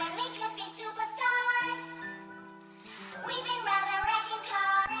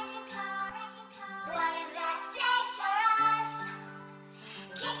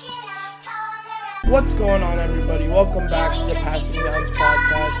What's going on, everybody? Welcome back to the Passing Downs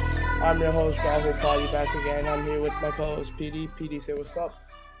podcast. I'm your host, Rahul Padhi, back again. I'm here with my co-host, PD. PD, say what's up.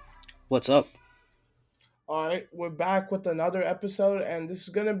 What's up? All right, we're back with another episode, and this is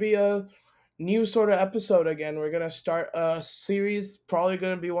gonna be a new sort of episode again. We're gonna start a series, probably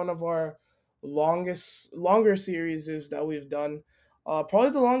gonna be one of our longer series that we've done. Probably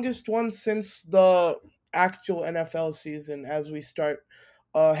the longest one since the actual NFL season, as we start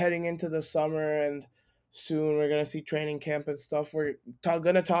heading into the summer, and soon we're gonna see training camp and stuff. We're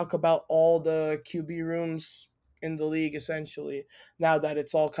gonna talk about all the QB rooms in the league, essentially, now that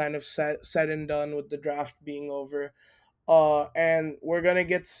it's all kind of said and done with the draft being over. And we're gonna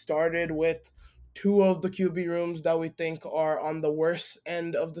get started with two of the QB rooms that we think are on the worst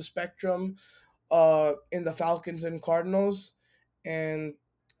end of the spectrum, in the Falcons and Cardinals. And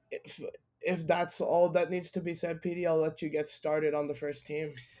if if that's all that needs to be said, PD, I'll let you get started on the first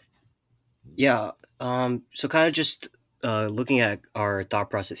team. Yeah. So kind of just looking at our thought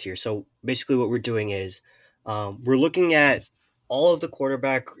process here. So basically, what we're doing is we're looking at all of the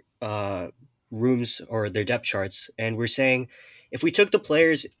quarterback uh, rooms or their depth charts, and we're saying if we took the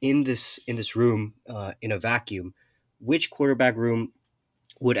players in this room in a vacuum, which quarterback room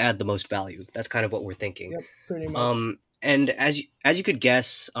would add the most value? That's kind of what we're thinking. Yep, pretty much. And as you could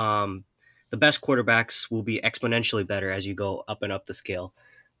guess, the best quarterbacks will be exponentially better as you go up and up the scale.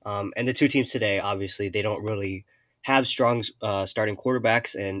 And the two teams today, obviously, they don't really have strong starting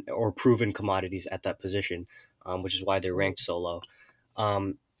quarterbacks and or proven commodities at that position, which is why they're ranked so low.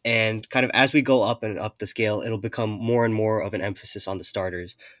 Um, and kind of as we go up and up the scale, it'll become more and more of an emphasis on the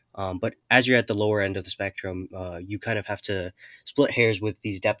starters. But as you're at the lower end of the spectrum, you kind of have to split hairs with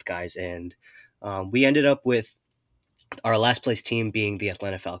these depth guys. And we ended up with our last place team being the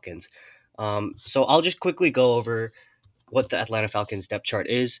Atlanta Falcons. So I'll just quickly go over what the Atlanta Falcons depth chart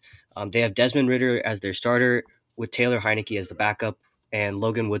is. They have Desmond Ritter as their starter, with Taylor Heineke as the backup, and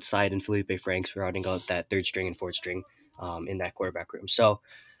Logan Woodside and Felipe Franks rounding out that third string and fourth string in that quarterback room. So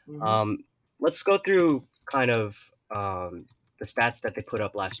Hmm. um, let's go through kind of the stats that they put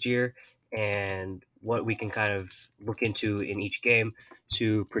up last year and what we can kind of look into in each game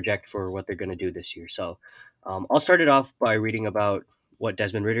to project for what they're going to do this year. So I'll start it off by reading about what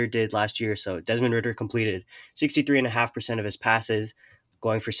Desmond Ritter did last year. So Desmond Ritter completed 63.5% of his passes,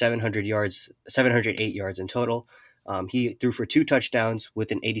 going for 700 yards, 708 yards in total. He threw for two touchdowns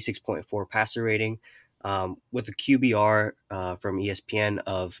with an 86.4 passer rating, with a QBR from ESPN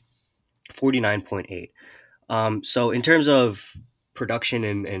of 49.8. So in terms of production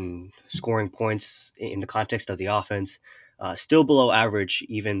and scoring points in the context of the offense, still below average,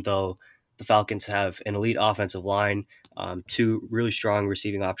 even though the Falcons have an elite offensive line, two really strong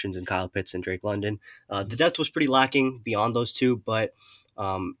receiving options in Kyle Pitts and Drake London. The depth was pretty lacking beyond those two, but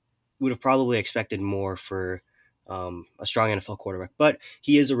would have probably expected more for a strong NFL quarterback. But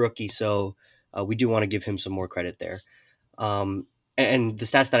he is a rookie, so we do want to give him some more credit there. And the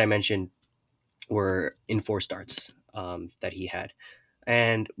stats that I mentioned were in four starts that he had.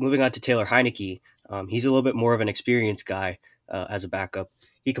 And moving on to Taylor Heineke, he's a little bit more of an experienced guy as a backup.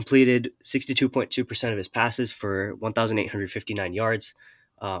 He completed 62.2% of his passes for 1,859 yards,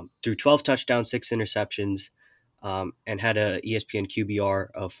 threw 12 touchdowns, six interceptions, and had a ESPN QBR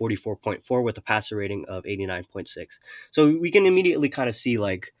of 44.4 with a passer rating of 89.6. So we can immediately kind of see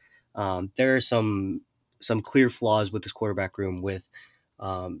like there are some clear flaws with this quarterback room, with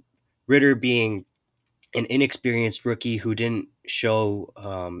um, Ritter being an inexperienced rookie who didn't show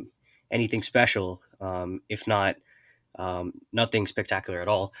anything special, if not nothing spectacular at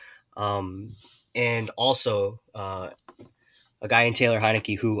all. And also a guy in Taylor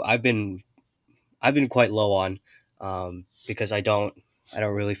Heineke who I've been quite low on, because I don't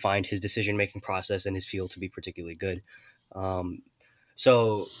really find his decision making process and his feel to be particularly good. Um,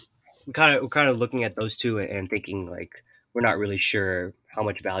 so we're kind of looking at those two and thinking like we're not really sure how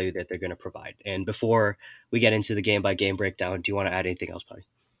much value that they're going to provide. And before we get into the game by game breakdown, do you want to add anything else, buddy?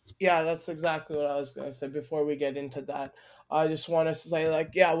 Yeah, that's exactly what I was gonna say. Before we get into that, I just want to say,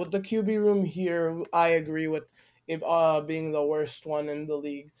 like, yeah, with the QB room here, I agree with it being the worst one in the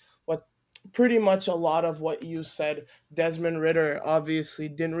league. What pretty much a lot of what you said. Desmond Ritter obviously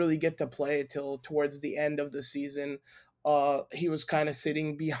didn't really get to play till towards the end of the season. He was kind of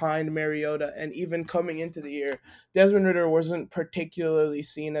sitting behind Mariota, and even coming into the year, Desmond Ritter wasn't particularly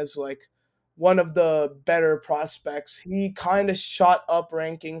seen as like one of the better prospects. He kind of shot up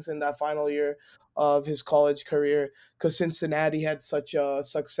rankings in that final year of his college career because Cincinnati had such a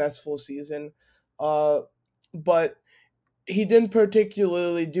successful season. Uh, but he didn't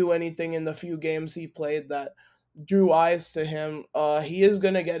particularly do anything in the few games he played that drew eyes to him. He is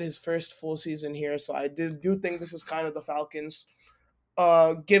gonna get his first full season here, so I do think this is kind of the Falcons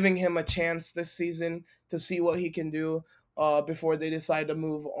giving him a chance this season to see what he can do before they decide to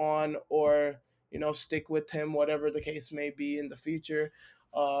move on or stick with him, whatever the case may be in the future.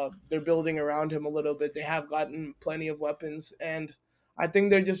 They're building around him a little bit. They have gotten plenty of weapons, and I think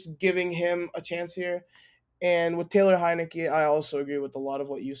they're just giving him a chance here. And with Taylor Heineke, I also agree with a lot of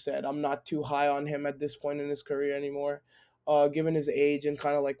what you said. I'm not too high on him at this point in his career anymore, given his age and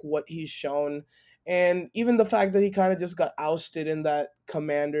kind of like what he's shown. And even the fact that he kind of just got ousted in that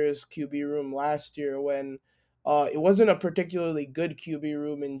Commanders QB room last year when it wasn't a particularly good QB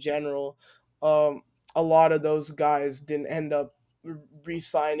room in general. Um, a lot of those guys didn't end up re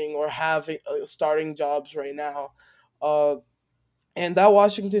signing or having starting jobs right now. Uh, and that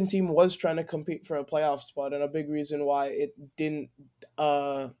Washington team was trying to compete for a playoff spot, and a big reason why it didn't,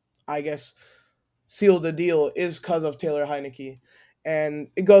 uh, I guess, seal the deal is because of Taylor Heineke. And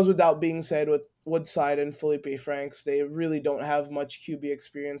it goes without being said with Woodside and Felipe Franks, they really don't have much QB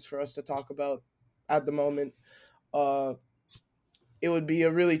experience for us to talk about at the moment. Uh, it would be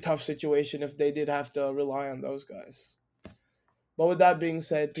a really tough situation if they did have to rely on those guys. But with that being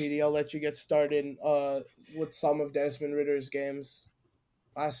said, PD, I'll let you get started with some of Desmond Ritter's games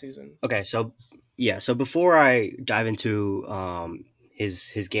last season. Okay, so yeah, so before I dive into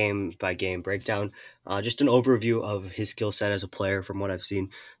his game by game breakdown, just an overview of his skill set as a player from what I've seen.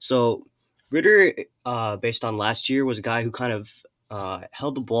 So Ritter, based on last year, was a guy who kind of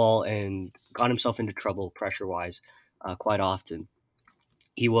held the ball and got himself into trouble pressure wise quite often.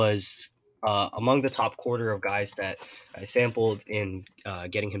 He was among the top quarter of guys that I sampled in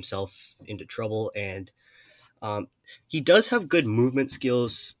getting himself into trouble, and um, he does have good movement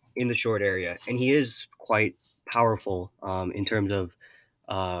skills in the short area, and he is quite powerful in terms of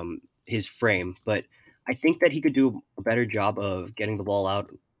his frame. But I think that he could do a better job of getting the ball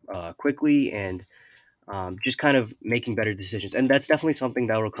out quickly and just kind of making better decisions. And that's definitely something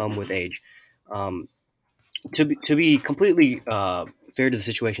that will come with age. Um, to be completely fair to the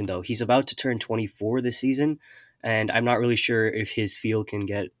situation, though, he's about to turn 24 this season, and I'm not really sure if his feel can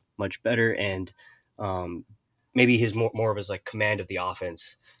get much better. And um, maybe his more of his like command of the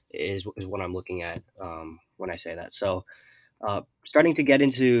offense is what I'm looking at when I say that. So starting to get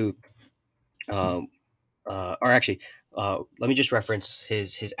into um, or actually, let me just reference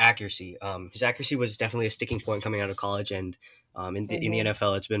his accuracy. His accuracy was definitely a sticking point coming out of college, and in the Mm-hmm.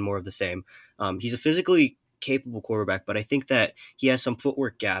 NFL, it's been more of the same. He's a physically capable quarterback, but I think that he has some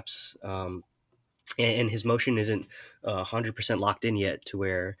footwork gaps, and his motion isn't 100% locked in yet to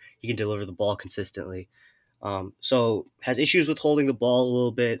where he can deliver the ball consistently. So has issues with holding the ball a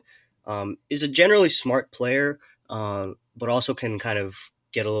little bit. Is a generally smart player, but also can kind of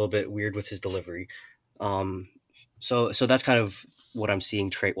get a little bit weird with his delivery. Um, so that's kind of what I'm seeing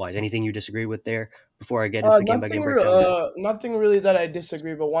trait wise. Anything you disagree with there before I get into the game by game breakdown? Nothing really that I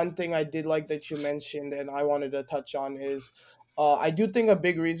disagree. But one thing I did like that you mentioned, and I wanted to touch on is, I do think a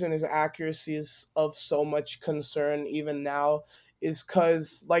big reason his accuracy is of so much concern even now is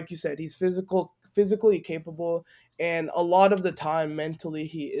because, like you said, he's physically capable, and a lot of the time mentally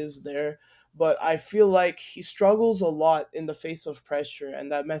he is there. But I feel like he struggles a lot in the face of pressure,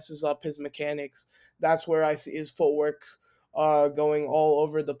 and that messes up his mechanics. That's where I see his footwork going all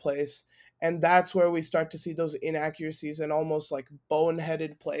over the place, and that's where we start to see those inaccuracies and almost like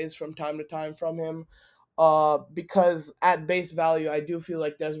boneheaded plays from time to time from him. Because at base value, I do feel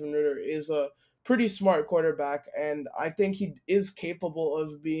like Desmond Ritter is a pretty smart quarterback, and I think he is capable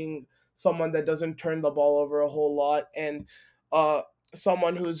of being someone that doesn't turn the ball over a whole lot, and uh,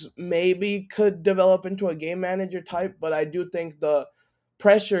 someone who's maybe could develop into a game manager type. But I do think the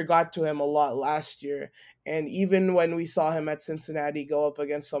pressure got to him a lot last year, and even when we saw him at Cincinnati go up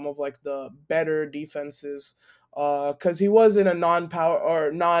against some of like the better defenses, because he was in a non-power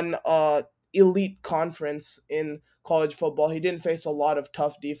or non elite conference in college football, he didn't face a lot of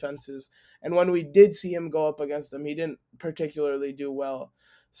tough defenses. And when we did see him go up against them, he didn't particularly do well.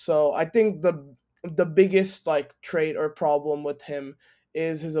 So I think the biggest like trait or problem with him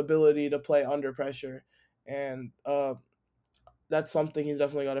is his ability to play under pressure, and that's something he's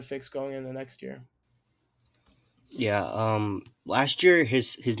definitely got to fix going in the next year. Yeah, last year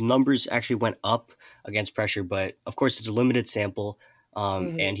his numbers actually went up against pressure, but of course it's a limited sample,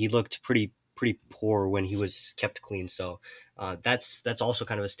 Hmm. and he looked pretty poor when he was kept clean. So that's also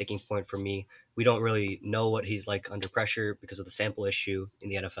kind of a sticking point for me. We don't really know what he's like under pressure because of the sample issue in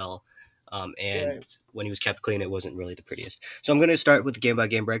the NFL, and Right. when he was kept clean, it wasn't really the prettiest. So I'm going to start with the game by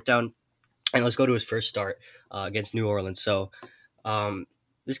game breakdown, and let's go to his first start against New Orleans. So. Um,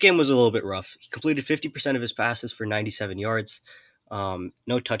 This game was a little bit rough. He completed 50% of his passes for 97 yards,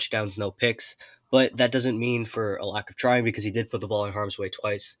 no touchdowns, no picks. But that doesn't mean for a lack of trying because he did put the ball in harm's way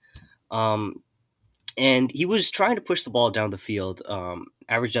twice. Um, and he was trying to push the ball down the field,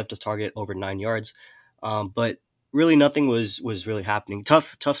 average depth of target over 9 yards, but really nothing was really happening.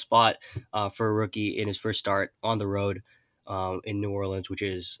 Tough spot for a rookie in his first start on the road in New Orleans, which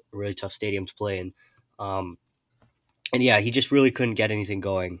is a really tough stadium to play in. Um, and yeah, he just really couldn't get anything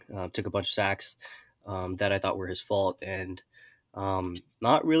going. Took a bunch of sacks that I thought were his fault, and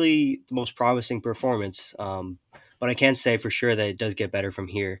not really the most promising performance. But I can say for sure that it does get better from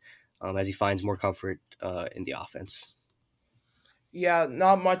here as he finds more comfort in the offense. Yeah,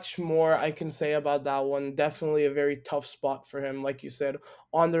 not much more I can say about that one. Definitely a very tough spot for him, like you said,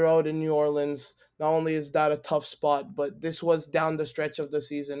 on the road in New Orleans. Not only is that a tough spot, but this was down the stretch of the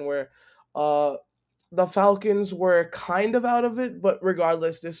season where uh the Falcons were kind of out of it, but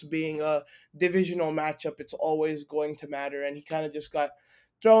regardless, this being a divisional matchup, it's always going to matter. And he kind of just got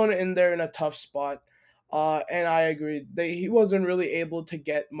thrown in there in a tough spot. And I agree. He wasn't really able to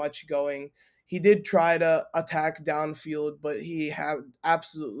get much going. He did try to attack downfield, but he had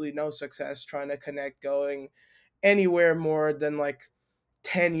absolutely no success trying to connect going anywhere more than like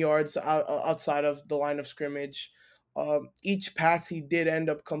 10 yards outside of the line of scrimmage. Each pass he did end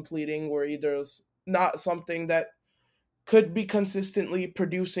up completing were either not something that could be consistently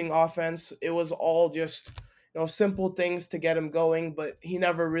producing offense. It was all just simple things to get him going, but he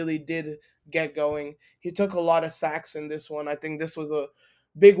never really did get going. He took a lot of sacks in this one. I think this was a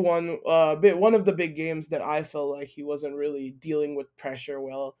big one, one of the big games that I felt like he wasn't really dealing with pressure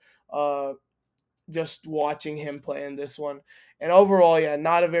well. Just watching him play in this one. And overall, yeah,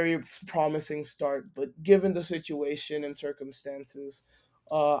 not a very promising start, but given the situation and circumstances,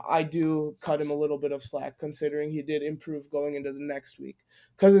 I do cut him a little bit of slack considering he did improve going into the next week.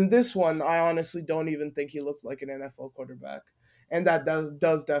 Because in this one, I honestly don't even think he looked like an NFL quarterback. And that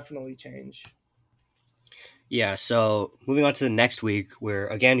does definitely change. Yeah, so moving on to the next week, where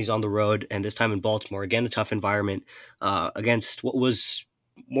again he's on the road, and this time in Baltimore. Again, a tough environment against what was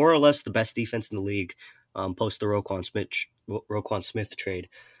more or less the best defense in the league post the Roquan Smith trade,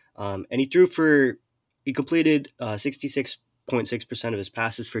 and he completed 66.6% of his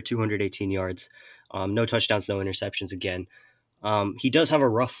passes for 218 yards, no touchdowns, no interceptions. Again, he does have a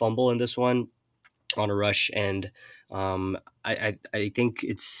rough fumble in this one on a rush, and I think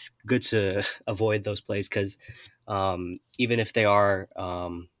it's good to avoid those plays because even if they are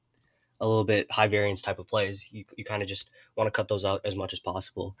a little bit high variance type of plays, you kind of just want to cut those out as much as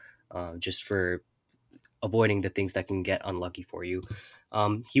possible, just for avoiding the things that can get unlucky for you.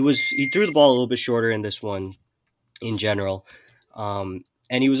 He threw the ball a little bit shorter in this one in general, and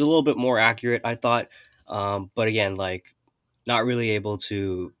he was a little bit more accurate, I thought. But again, like not really able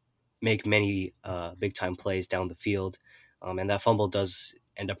to make many big time plays down the field, and that fumble does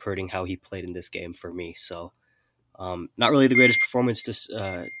end up hurting how he played in this game for me. So not really the greatest performance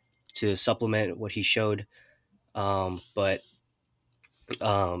to supplement what he showed, but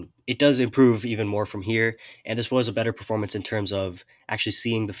it does improve even more from here. And this was a better performance in terms of actually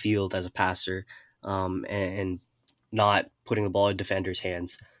seeing the field as a passer, and not putting the ball in defenders'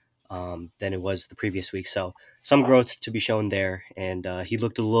 hands than it was the previous week. So some growth to be shown there, and he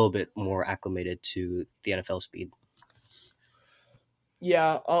looked a little bit more acclimated to the NFL speed.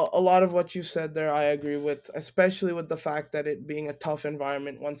 Yeah, a lot of what you said there I agree with, especially with the fact that it being a tough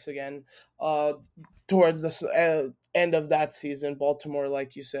environment once again. Uh, Towards the end of that season, Baltimore,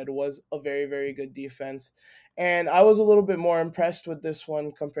 like you said, was a very, very good defense. And I was a little bit more impressed with this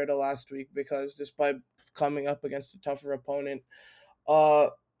one compared to last week because despite coming up against a tougher opponent,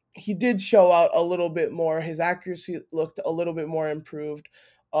 uh, he did show out a little bit more. His accuracy looked a little bit more improved.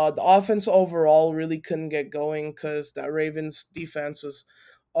 The offense overall really couldn't get going because that Ravens defense was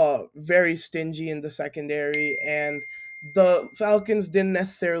very stingy in the secondary, and the Falcons didn't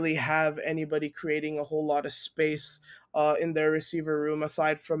necessarily have anybody creating a whole lot of space in their receiver room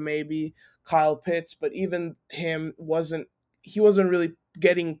aside from maybe Kyle Pitts, but even him wasn't really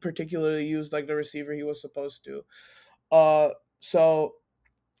getting particularly used like the receiver he was supposed to. So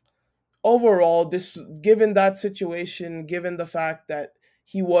overall, this given that situation, given the fact that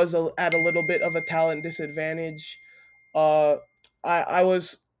he was at a little bit of a talent disadvantage, uh, I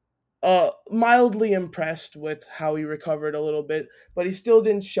was mildly impressed with how he recovered a little bit, but he still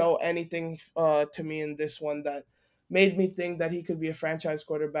didn't show anything to me in this one that made me think that he could be a franchise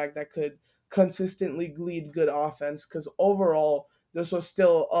quarterback that could consistently lead good offense. Because overall, this was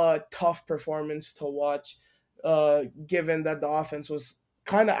still a tough performance to watch, given that the offense was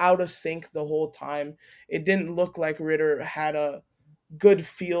kind of out of sync the whole time. It didn't look like Ritter had a good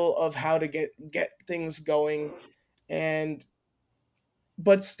feel of how to get things going, and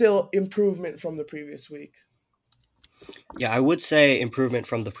but still improvement from the previous week. Yeah, I would say improvement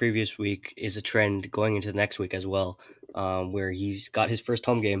from the previous week is a trend going into the next week as well, where he's got his first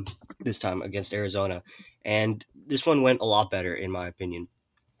home game this time against Arizona, and this one went a lot better in my opinion.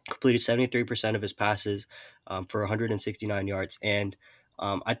 Completed 73% of his passes for 169 yards, and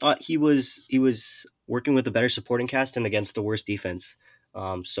I thought he was working with a better supporting cast and against the worst defense.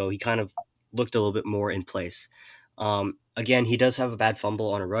 So he kind of looked a little bit more in place. Again, he does have a bad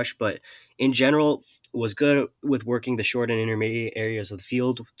fumble on a rush, but in general was good with working the short and intermediate areas of the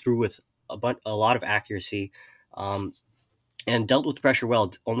field through with a lot of accuracy. Um, and dealt with pressure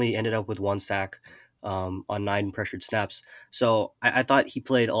well. Only ended up with one sack on 9 pressured snaps. So I thought he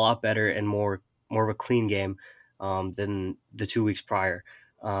played a lot better and more of a clean game than the 2 weeks prior.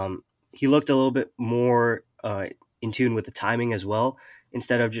 He looked a little bit more in tune with the timing as well,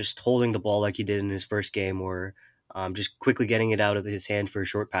 instead of just holding the ball like he did in his first game, or just quickly getting it out of his hand for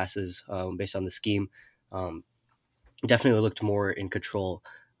short passes based on the scheme. Um, Definitely looked more in control,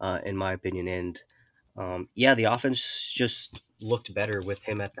 in my opinion. And yeah, the offense just looked better with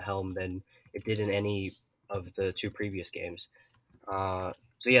him at the helm than it did in any of the two previous games. So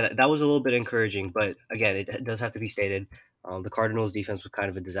yeah, that was a little bit encouraging, but again, it does have to be stated. The Cardinals' defense was kind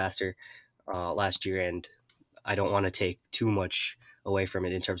of a disaster last year, and I don't want to take too much away from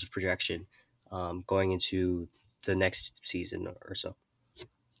it in terms of projection going into the next season or so.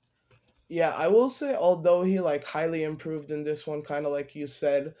 Yeah, I will say, although he like highly improved in this one, kind of like you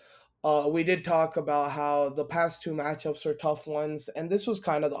said, we did talk about how the past two matchups were tough ones, and this was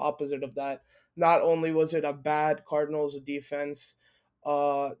kind of the opposite of that. Not only was it a bad Cardinals defense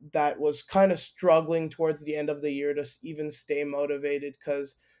that was kind of struggling towards the end of the year to even stay motivated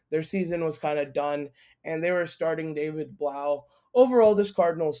because their season was kind of done, and they were starting David Blau. Overall, this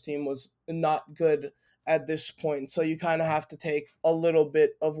Cardinals team was not good at this point. So you kind of have to take a little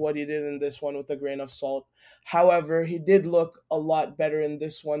bit of what he did in this one with a grain of salt. However, he did look a lot better in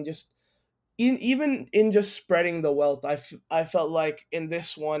this one. Just even in just spreading the wealth, I felt like in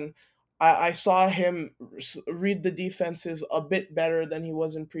this one, I saw him read the defenses a bit better than he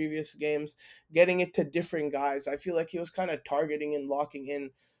was in previous games, getting it to different guys. I feel like he was kind of targeting and locking in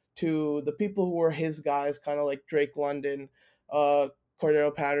to the people who were his guys, kind of like Drake London, uh,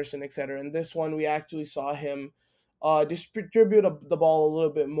 Cordero Patterson, etc. In this one, we actually saw him distribute the ball a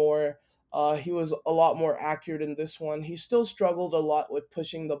little bit more. He was a lot more accurate in this one. He still struggled a lot with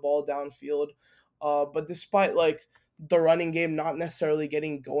pushing the ball downfield, but despite like the running game not necessarily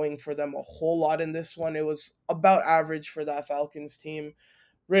getting going for them a whole lot in this one, it was about average for that Falcons team.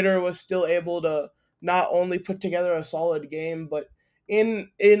 Ritter was still able to not only put together a solid game, but in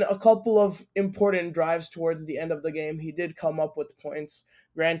a couple of important drives towards the end of the game, he did come up with points.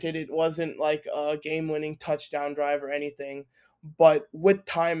 Granted, it wasn't like a game-winning touchdown drive or anything, but with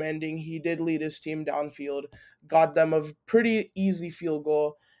time ending, he did lead his team downfield, got them a pretty easy field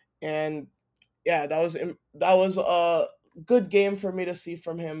goal, and yeah, that was a good game for me to see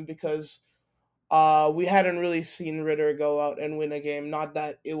from him because we hadn't really seen Ritter go out and win a game. Not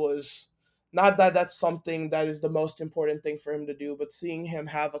that that's something that is the most important thing for him to do, but seeing him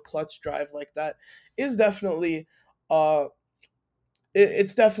have a clutch drive like that is definitely uh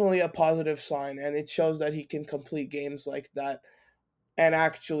it's definitely a positive sign, and it shows that he can complete games like that and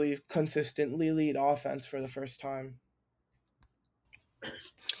actually consistently lead offense for the first time.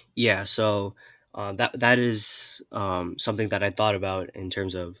 Yeah, so that is something that I thought about in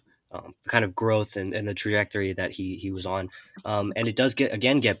terms of the kind of growth and the trajectory that he was on, and it does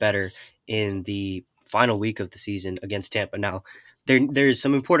get better in the final week of the season against Tampa. Now, there's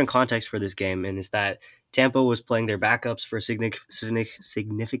some important context for this game, and is that Tampa was playing their backups for a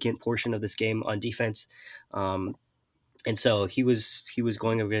significant portion of this game on defense. And so he was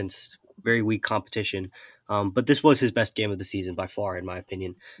going against very weak competition. But this was his best game of the season by far, in my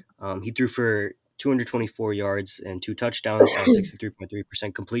opinion. He threw for 224 yards and 2 touchdowns on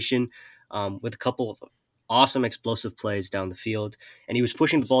 63.3% completion, with a couple of awesome explosive plays down the field, and he was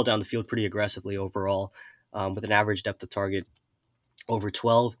pushing the ball down the field pretty aggressively overall, with an average depth of target over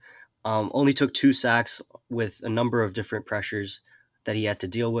 12. Only took 2 sacks with a number of different pressures that he had to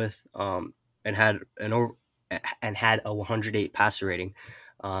deal with, and had a 108 passer rating.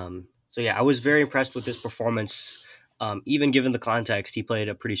 So yeah, I was very impressed with his performance. Even given the context, he played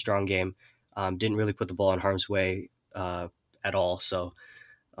a pretty strong game. Didn't really put the ball in harm's way at all. So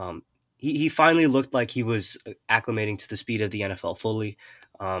um, he finally looked like he was acclimating to the speed of the NFL fully.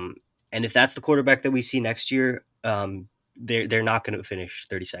 Um, and if that's the quarterback that we see next year, they're not going to finish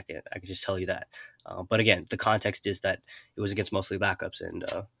 32nd. I can just tell you that. But again, the context is that it was against mostly backups, and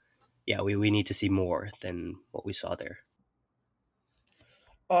yeah, we need to see more than what we saw there.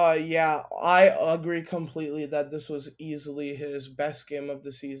 Yeah, I agree completely that this was easily his best game of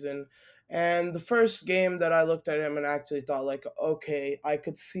the season. And the first game that I looked at him and actually thought like, okay, I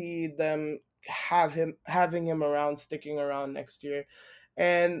could see them having him around, sticking around next year.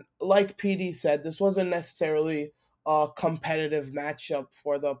 And like PD said, this wasn't necessarily a competitive matchup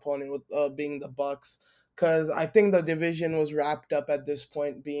for the opponent with being the Bucks, because I think the division was wrapped up at this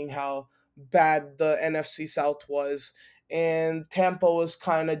point, being how bad the NFC South was, and Tampa was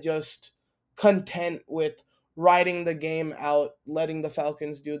kind of just content with riding the game out, letting the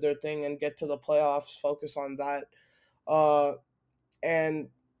Falcons do their thing and get to the playoffs, focus on that. Uh, and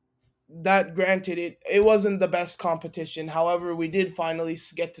that granted it wasn't the best competition. However, we did finally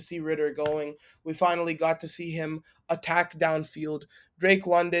get to see Ritter going. We finally got to see him attack downfield. Drake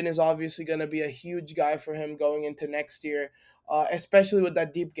London is obviously going to be a huge guy for him going into next year, especially with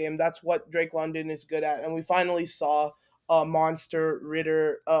that deep game. That's what Drake London is good at, and we finally saw a monster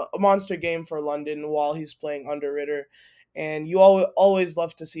game for London while he's playing under Ritter. And you always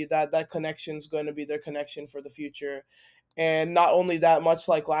love to see that. That connection is going to be their connection for the future. And not only that, much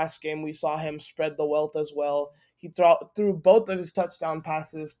like last game, we saw him spread the wealth as well. He threw both of his touchdown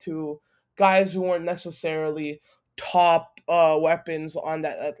passes to guys who weren't necessarily top weapons on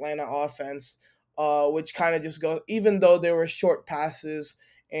that Atlanta offense, which kind of just goes, even though they were short passes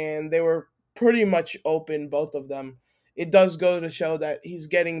and they were pretty much open, both of them, it does go to show that he's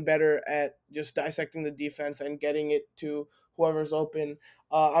getting better at just dissecting the defense and getting it to whoever's open.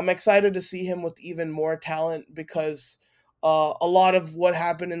 I'm excited to see him with even more talent, because a lot of what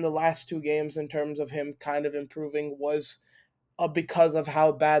happened in the last two games in terms of him kind of improving was because of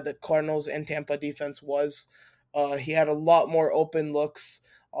how bad the Cardinals and Tampa defense was. He had a lot more open looks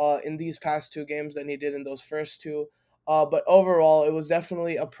in these past two games than he did in those first two. But overall, it was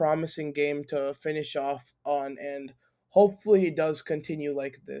definitely a promising game to finish off on, and hopefully he does continue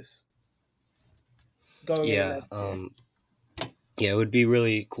like this going into Yeah, next year. yeah, it would be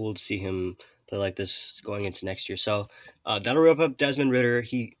really cool to see him play like this going into next year. So that'll wrap up Desmond Ritter.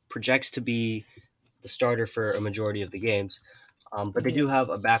 He projects to be the starter for a majority of the games. But they Mhm. do have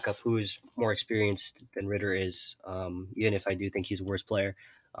a backup who is more experienced than Ritter is, even if I do think he's a worse player,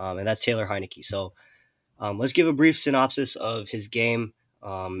 and that's Taylor Heineke. So let's give a brief synopsis of his game,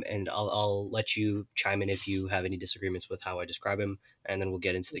 and I'll let you chime in if you have any disagreements with how I describe him, and then we'll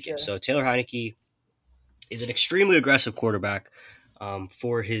get into For the game. sure. So Taylor Heineke is an extremely aggressive quarterback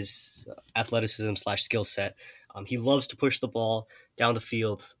for his athleticism slash skill set. He loves to push the ball down the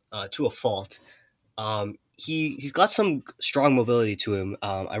field to a fault. He's got some strong mobility to him.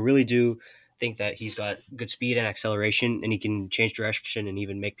 I really do think that he's got good speed and acceleration, and he can change direction and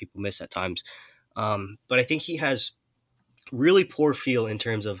even make people miss at times. But I think he has really poor feel in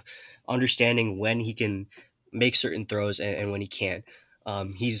terms of understanding when he can make certain throws and when he can't.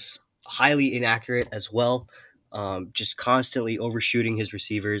 He's highly inaccurate as well, just constantly overshooting his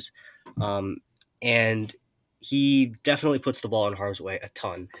receivers. Um, and he definitely puts the ball in harm's way a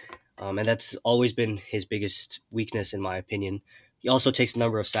ton. And that's always been his biggest weakness, in my opinion. He also takes a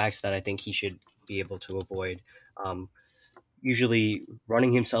number of sacks that I think he should be able to avoid. Um, Usually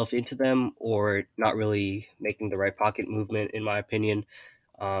running himself into them or not really making the right pocket movement, in my opinion.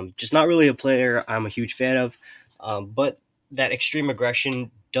 Just not really a player I'm a huge fan of. But that extreme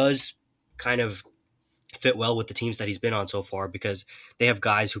aggression does kind of fit well with the teams that he's been on so far because they have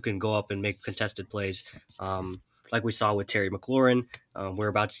guys who can go up and make contested plays. Like we saw with Terry McLaurin, we're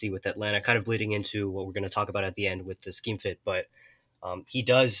about to see with Atlanta, kind of bleeding into what we're going to talk about at the end with the scheme fit. But he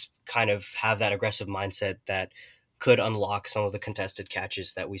does kind of have that aggressive mindset that could unlock some of the contested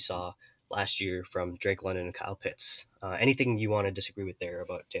catches that we saw last year from Drake London and Kyle Pitts. Anything you want to disagree with there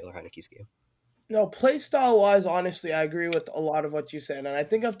about Taylor Heineke's game? No, play style wise, honestly, I agree with a lot of what you said, and I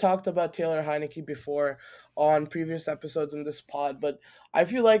think I've talked about Taylor Heineke before on previous episodes in this pod. But I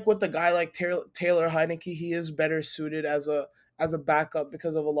feel like with a guy like Taylor Heineke, he is better suited as a backup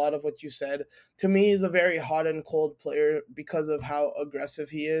because of a lot of what you said. To me, he's a very hot and cold player because of how aggressive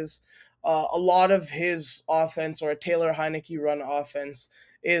he is. A lot of his offense, or a Taylor Heineke run offense,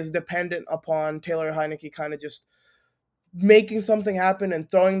 is dependent upon Taylor Heineke kind of just making something happen and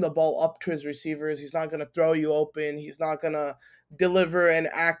throwing the ball up to his receivers. He's not going to throw you open. He's not going to deliver an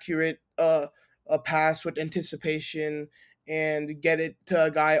accurate a pass with anticipation and get it to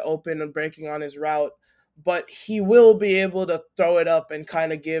a guy open and breaking on his route. But he will be able to throw it up and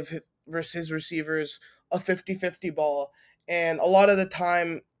kind of give his receivers a 50-50 ball. And a lot of the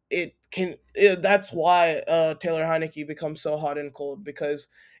time, that's why Taylor Heineke becomes so hot and cold, because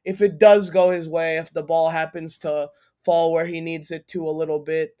if it does go his way, if the ball happens to fall where he needs it to a little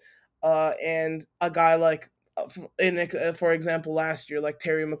bit, and a guy like for example last year, like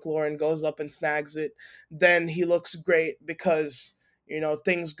Terry McLaurin goes up and snags it, then he looks great because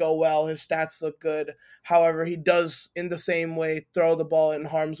things go well, his stats look good. However, he does in the same way throw the ball in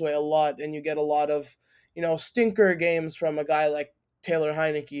harm's way a lot, and you get a lot of stinker games from a guy like Taylor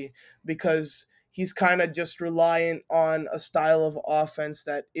Heineke, because he's kind of just reliant on a style of offense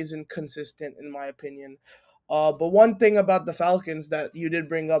that isn't consistent, in my opinion. But one thing about the Falcons that you did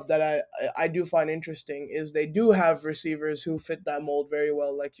bring up that I do find interesting is they do have receivers who fit that mold very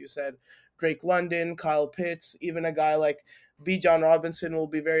well, like you said. Drake London, Kyle Pitts, even a guy like B. John Robinson will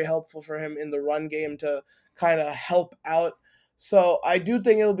be very helpful for him in the run game to kind of help out. So I do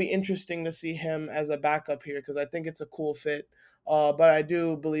think it'll be interesting to see him as a backup here, because I think it's a cool fit. But I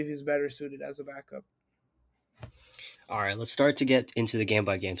do believe he's better suited as a backup. All right, let's start to get into the game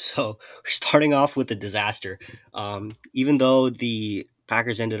by game. So we're starting off with a disaster. Even though the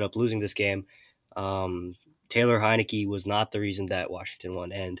Packers ended up losing this game, Taylor Heineke was not the reason that Washington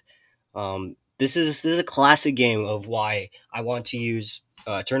won. And this is a classic game of why I want to use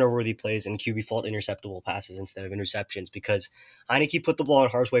turnover worthy plays and QB fault interceptable passes instead of interceptions, because Heineke put the ball in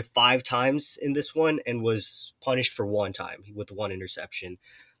harm's way 5 times in this one and was punished for 1 time with 1 interception.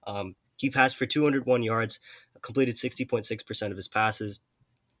 He passed for 201 yards, completed 60.6% of his passes.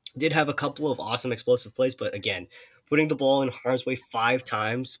 Did have a couple of awesome explosive plays, but again, putting the ball in harm's way 5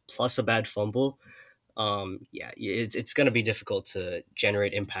 times plus a bad fumble, yeah, it's going to be difficult to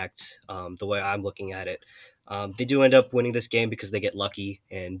generate impact the way I'm looking at it. They do end up winning this game because they get lucky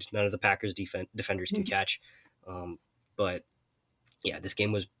and none of the Packers defenders can catch. But yeah, this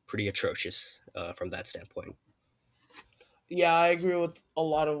game was pretty atrocious from that standpoint. Yeah, I agree with a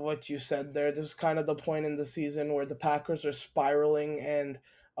lot of what you said there. This is kind of the point in the season where the Packers are spiraling, and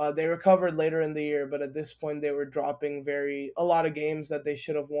they recovered later in the year, but at this point they were dropping a lot of games that they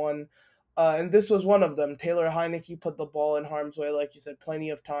should have won. And this was one of them. Taylor Heineke put the ball in harm's way, like you said, plenty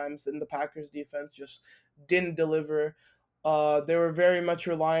of times, and the Packers defense just didn't deliver. They were very much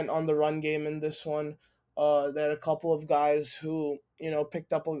reliant on the run game in this one. They had a couple of guys who,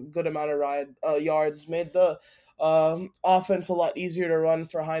 picked up a good amount of yards, made the offense a lot easier to run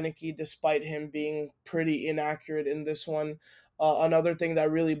for Heineke, despite him being pretty inaccurate in this one. Another thing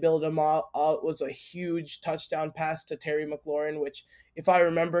that really built him out was a huge touchdown pass to Terry McLaurin, which, if I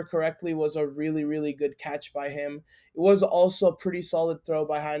remember correctly, was a really, really good catch by him. It was also a pretty solid throw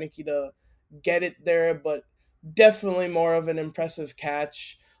by Heineke to get it there, but definitely more of an impressive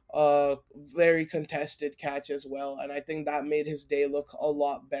catch. Very contested catch as well, and I think that made his day look a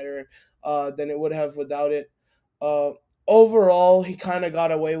lot better than it would have without it. Uh, Overall, he kind of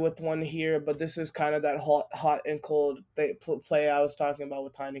got away with one here, but this is kind of that hot and cold play I was talking about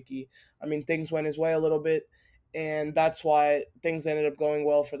with Heineke. I mean, things went his way a little bit, and that's why things ended up going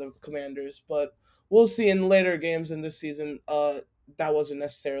well for the Commanders. But we'll see in later games in this season. That wasn't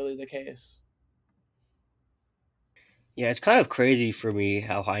necessarily the case. Yeah, it's kind of crazy for me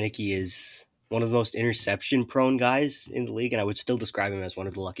how Heineke is one of the most interception prone guys in the league, and I would still describe him as one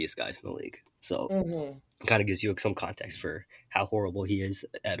of the luckiest guys in the league. So Mm-hmm. it kind of gives you some context for how horrible he is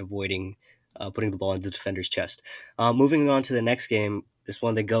at avoiding putting the ball in the defender's chest. Moving on to the next game, this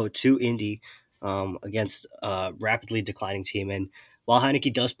one they go to Indy against a rapidly declining team, and while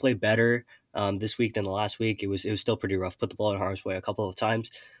Heineke does play better this week than the last week, it was still pretty rough. Put the ball in harm's way a couple of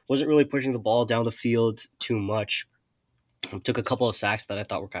times. Wasn't really pushing the ball down the field too much. Took a couple of sacks that I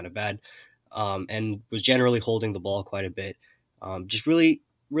thought were kind of bad, and was generally holding the ball quite a bit. Just really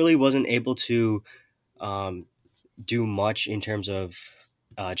wasn't able to um, do much in terms of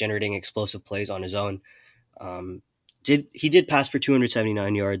generating explosive plays on his own. Um, he did pass for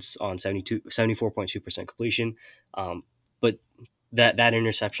 279 yards on 74.2% completion, but that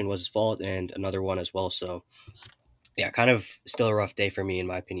interception was his fault, and another one as well. So yeah, kind of still a rough day for me in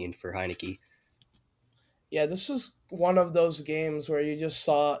my opinion for Heineke. Yeah, this was one of those games where you just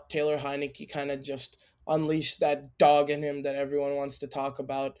saw Taylor Heineke kind of just unleash that dog in him that everyone wants to talk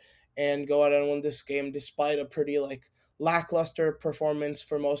about, and go out and win this game despite a pretty lackluster performance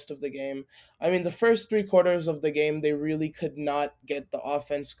for most of the game. I mean, the first 3 quarters of the game, they really could not get the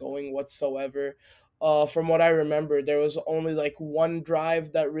offense going whatsoever. From what I remember, there was only one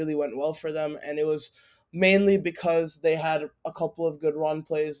drive that really went well for them, and it was mainly because they had a couple of good run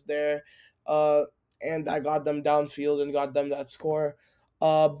plays there. And that got them downfield and got them that score.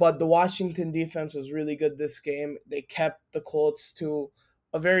 But the Washington defense was really good this game. They kept the Colts to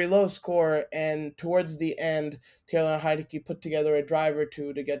a very low score, and towards the end, Taylor Heineke put together a drive or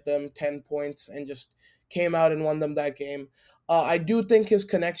two to get them 10 points and just came out and won them that game. I do think his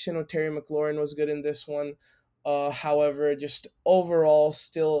connection with Terry McLaurin was good in this one. However, just overall,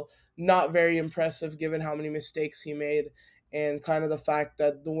 still not very impressive given how many mistakes he made and kind of the fact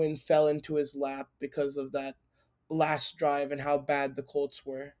that the win fell into his lap because of that last drive and how bad the Colts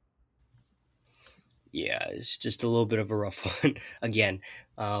were. Yeah, it's just a little bit of a rough one again.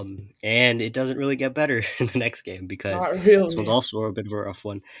 And it doesn't really get better in the next game because Not this one's really. also a bit of a rough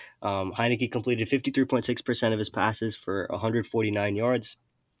one. Heineke completed 53.6% of his passes for 149 yards,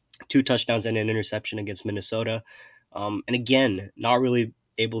 two touchdowns, and an interception against Minnesota. And again, not really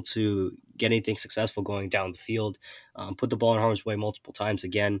able to get anything successful going down the field. Put the ball in harm's way multiple times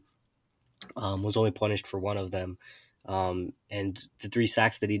again. Was only punished for one of them. And the three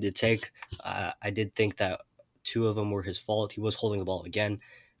sacks that he did take, I did think that two of them were his fault. He was holding the ball again.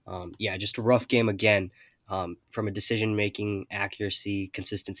 Yeah, just a rough game again from a decision making, accuracy,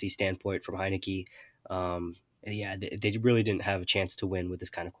 consistency standpoint from Heineke. And yeah, they really didn't have a chance to win with this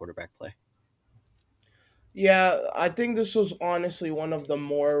kind of quarterback play. Yeah, I think this was honestly one of the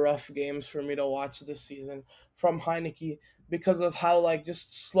more rough games for me to watch this season from Heineke because of how like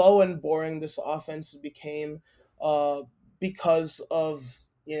just slow and boring this offense became uh because of,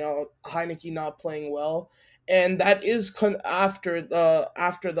 Heineke not playing well. And that is after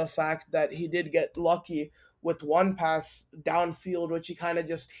the fact that he did get lucky with one pass downfield which he kind of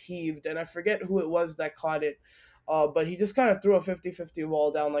just heaved, and I forget who it was that caught it. But he just kind of threw a 50-50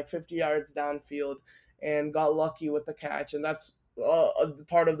 ball down like 50 yards downfield and got lucky with the catch, and that's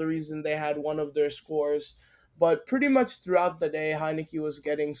part of the reason they had one of their scores. But pretty much throughout the day, Heineke was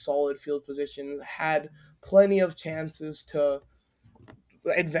getting solid field positions, had plenty of chances to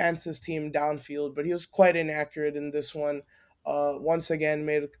advance his team downfield, but he was quite inaccurate in this one. Once again,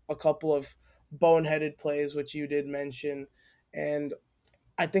 made a couple of boneheaded plays, which you did mention, and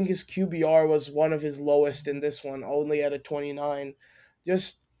I think his QBR was one of his lowest in this one, only at a 29.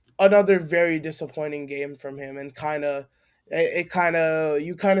 Just another very disappointing game from him, and you kind of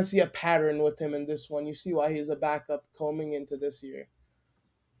see a pattern with him in this one. You see why he's a backup coming into this year.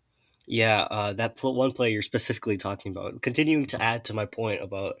 Yeah, one play you're specifically talking about. Continuing to add to my point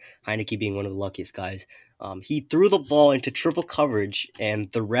about Heineke being one of the luckiest guys, he threw the ball into triple coverage,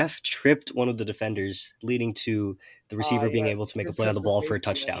 and the ref tripped one of the defenders, leading to the Ah, receiver being able yes, to make he a play on the tripped the ball for a safety.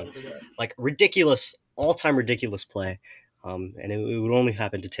 I touchdown. remember that. Like ridiculous, all-time ridiculous play, and it would only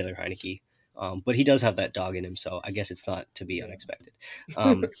happen to Taylor Heineke. But he does have that dog in him, so I guess it's not to be Yeah. unexpected.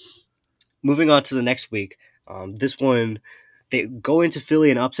 Moving on to the next week, this one they go into Philly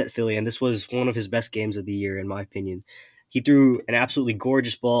and upset Philly, and this was one of his best games of the year, in my opinion. He threw an absolutely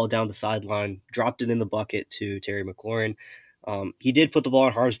gorgeous ball down the sideline, dropped it in the bucket to Terry McLaurin. He did put the ball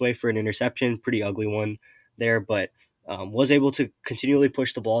in harm's way for an interception, pretty ugly one there, but was able to continually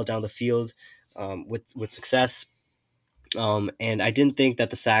push the ball down the field with success. And I didn't think that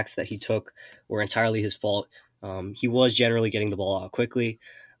the sacks that he took were entirely his fault. He was generally getting the ball out quickly,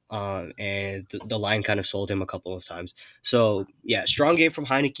 and the line kind of sold him a couple of times. So yeah, strong game from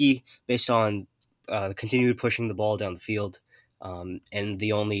Heineke based on continued pushing the ball down the field, and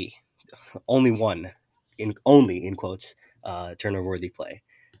the only one in quotes turnover worthy play.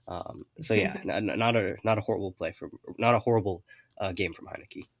 So yeah, not a horrible play from not a horrible game from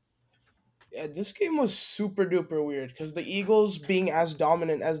Heineke. Yeah, this game was super duper weird because the Eagles, being as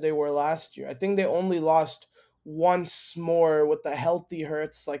dominant as they were last year, I think they only lost once more with the healthy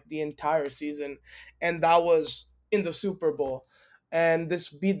Hurts like the entire season, and that was in the Super Bowl. And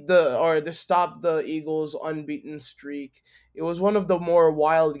this stopped the Eagles' unbeaten streak. It was one of the more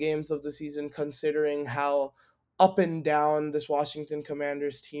wild games of the season, considering how up and down this Washington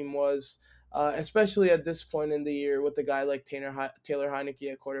Commanders team was, especially at this point in the year with a guy like Taylor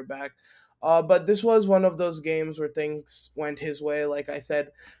Heineke at quarterback. But this was one of those games where things went his way. Like I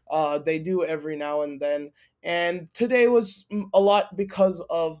said, they do every now and then. And today was a lot because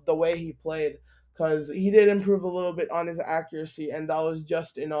of the way he played, because he did improve a little bit on his accuracy, and that was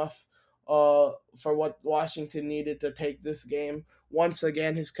just enough for what Washington needed to take this game. Once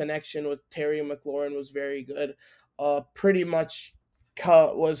again, his connection with Terry McLaurin was very good. Pretty much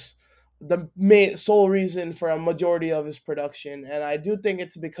was the sole reason for a majority of his production, and I do think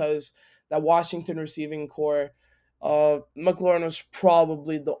it's because that Washington receiving core, McLaurin was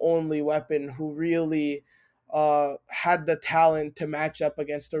probably the only weapon who really had the talent to match up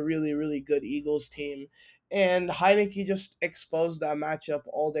against a really, really good Eagles team. And Heineke just exposed that matchup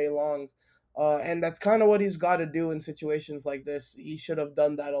all day long. And that's kind of what he's got to do in situations like this. He should have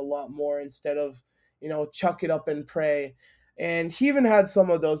done that a lot more instead of, chuck it up and pray. And he even had some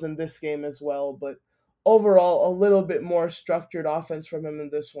of those in this game as well. But overall, a little bit more structured offense from him in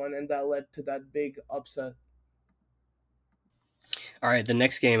this one, and that led to that big upset. All right, the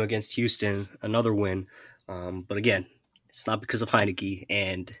next game against Houston, another win. But again, it's not because of Heineke.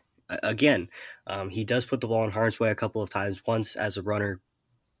 And again, he does put the ball in harm's way a couple of times. Once as a runner,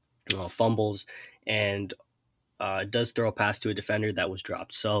 fumbles, and does throw a pass to a defender that was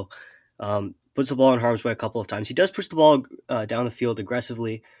dropped. So puts the ball in harm's way a couple of times. He does push the ball down the field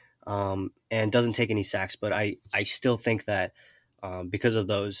aggressively and doesn't take any sacks. But I still think that because of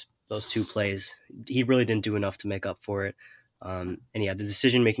those two plays, he really didn't do enough to make up for it. And yeah, the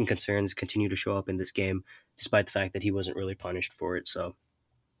decision making concerns continue to show up in this game, despite the fact that he wasn't really punished for it. So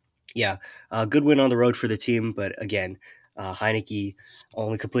yeah, good win on the road for the team, but again, Heineke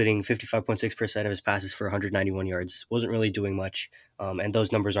only completing 55.6% of his passes for 191 yards wasn't really doing much, and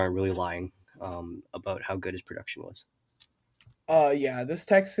those numbers aren't really lying about how good his production was. Yeah, this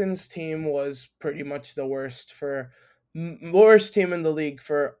Texans team was pretty much the worst team in the league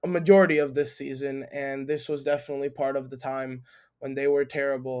for a majority of this season, and this was definitely part of the time when they were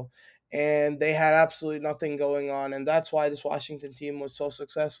terrible, and they had absolutely nothing going on, and that's why this Washington team was so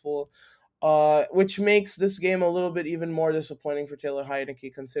successful. Which makes this game a little bit even more disappointing for Taylor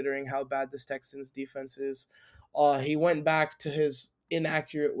Heineke, considering how bad this Texans defense is. He went back to his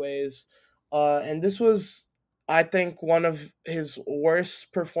inaccurate ways, and this was, I think, one of his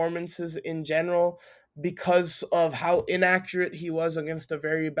worst performances in general because of how inaccurate he was against a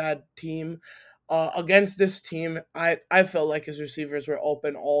very bad team. Against this team, I felt like his receivers were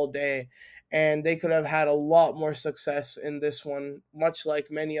open all day, and they could have had a lot more success in this one, much like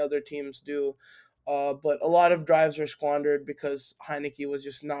many other teams do. But a lot of drives were squandered because Heineke was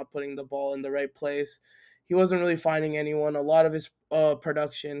just not putting the ball in the right place. He wasn't really finding anyone. A lot of his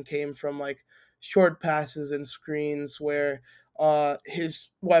production came from like short passes and screens where his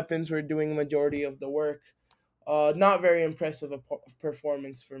weapons were doing the majority of the work. Not very impressive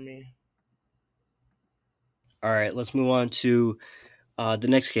performance for me. All right, let's move on to the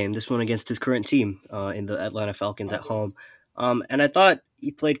next game. This one against his current team in the Atlanta Falcons at home. And I thought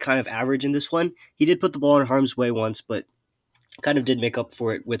he played kind of average in this one. He did put the ball in harm's way once, but kind of did make up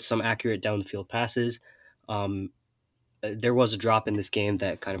for it with some accurate down the field passes. Um, there was a drop in this game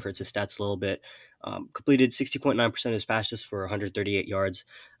that kind of hurts his stats a little bit. Completed 60.9% of his passes for 138 yards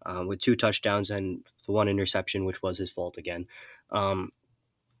with two touchdowns and the one interception, which was his fault again.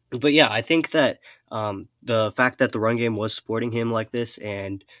 But yeah, I think that the fact that the run game was supporting him like this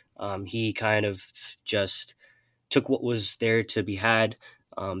and he kind of just took what was there to be had,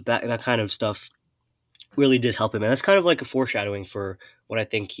 that kind of stuff really did help him. And that's kind of like a foreshadowing for what I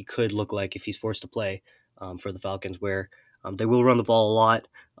think he could look like if he's forced to play for the Falcons, where they will run the ball a lot,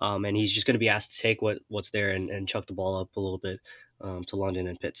 and he's just going to be asked to take what's there and chuck the ball up a little bit to London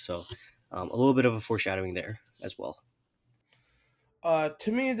and Pitts. So a little bit of a foreshadowing there as well.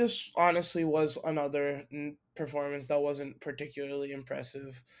 To me, this honestly was another performance that wasn't particularly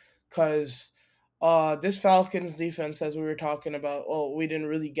impressive, because this Falcons defense, as we were talking about, well, we didn't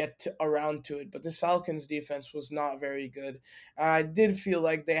really around to it, but this Falcons defense was not very good, and I did feel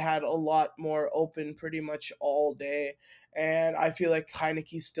like they had a lot more open pretty much all day, and I feel like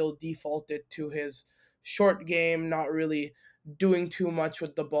Heineke still defaulted to his short game, not really doing too much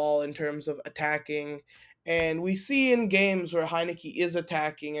with the ball in terms of attacking, and we see in games where Heineke is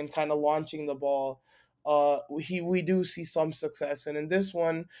attacking and kind of launching the ball, we do see some success. And in this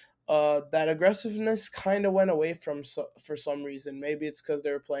one, that aggressiveness kind of went away for some reason. Maybe it's because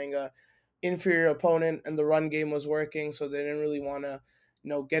they were playing a inferior opponent and the run game was working, so they didn't really want to,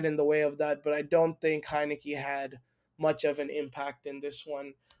 get in the way of that. But I don't think Heineke had much of an impact in this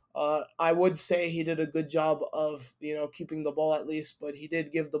one. I would say he did a good job of keeping the ball at least, but he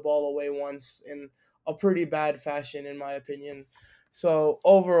did give the ball away once in a pretty bad fashion, in my opinion. So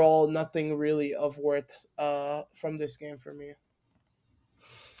overall, nothing really of worth from this game for me.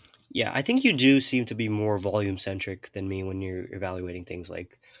 Yeah, I think you do seem to be more volume centric than me when you're evaluating things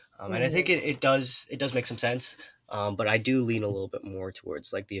like, and I think Hmm. it does make some sense. But I do lean a little bit more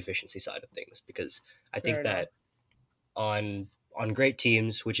towards like the efficiency side of things because I Fair think enough. that on great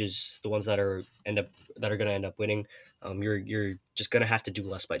teams, which is the ones that are going to end up winning, you're just going to have to do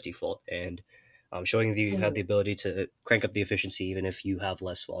less by default, and showing that you have Mhm. the ability to crank up the efficiency even if you have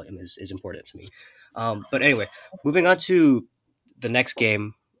less volume is important to me. But anyway, That's moving on fair. to the next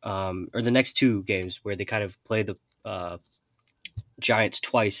game, or the next two games where they kind of play the Giants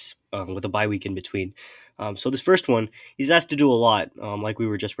twice with a bye week in between. So this first one, he's asked to do a lot, like we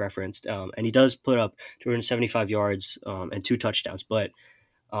were just referenced, and he does put up 275 yards and two touchdowns. But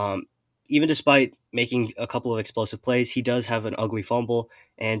um, even despite making a couple of explosive plays, he does have an ugly fumble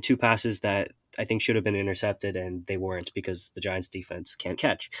and two passes that I think should have been intercepted, and they weren't because the Giants' defense can't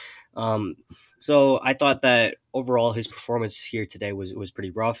catch. Um, so I thought that overall his performance here today was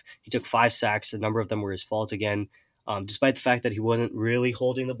pretty rough. He took 5 sacks. A number of them were his fault again, despite the fact that he wasn't really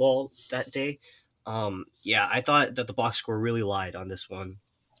holding the ball that day. Yeah, I thought that the box score really lied on this one,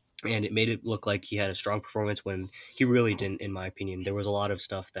 and it made it look like he had a strong performance when he really didn't. In my opinion, there was a lot of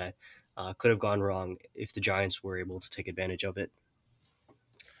stuff that could have gone wrong if the Giants were able to take advantage of it.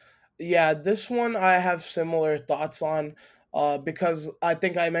 Yeah, this one I have similar thoughts on, because I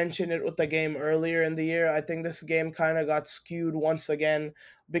think I mentioned it with the game earlier in the year. I think this game kind of got skewed once again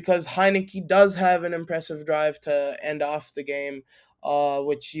because Heineke does have an impressive drive to end off the game,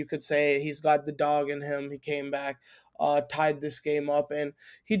 which you could say he's got the dog in him. He came back, tied this game up, and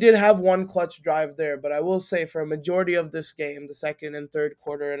he did have one clutch drive there. But I will say for a majority of this game, the second and third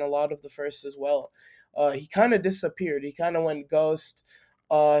quarter, and a lot of the first as well, he kind of disappeared. He kind of went ghost.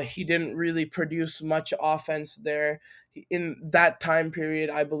 He didn't really produce much offense there. In that time period,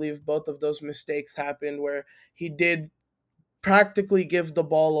 I believe both of those mistakes happened where he did practically give the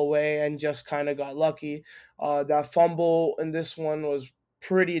ball away and just kind of got lucky. That fumble in this one was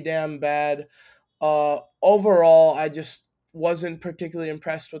pretty damn bad. Overall, I just wasn't particularly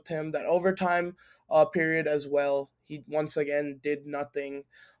impressed with him. That overtime period as well, he once again did nothing.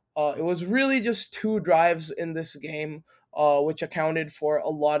 It was really just two drives in this game, which accounted for a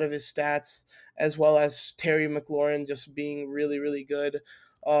lot of his stats, as well as Terry McLaurin just being really, really good.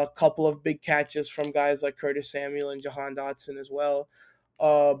 A couple of big catches from guys like Curtis Samuel and Jahan Dotson as well.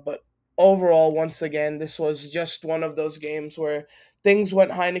 But overall, once again, this was just one of those games where things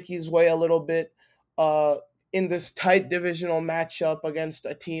went Heineke's way a little bit, uh, in this tight divisional matchup against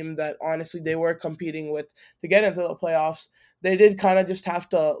a team that honestly they were competing with to get into the playoffs. They did kind of just have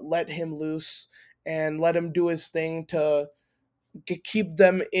to let him loose and let him do his thing to keep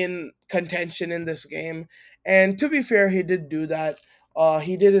them in contention in this game. And to be fair, he did do that.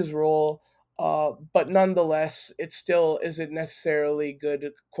 He did his role. But nonetheless, it still isn't necessarily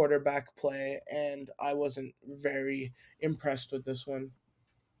good quarterback play, and I wasn't very impressed with this one.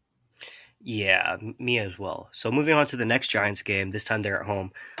 Yeah, me as well. So moving on to the next Giants game. This time they're at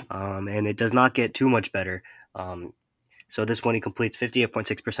home, and it does not get too much better. Um, So this one, he completes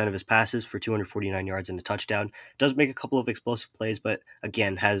 58.6% of his passes for 249 yards and a touchdown. Does make a couple of explosive plays, but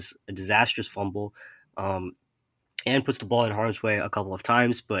again has a disastrous fumble, and puts the ball in harm's way a couple of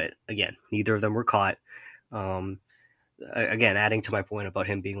times. But again, neither of them were caught. Um, Again, adding to my point about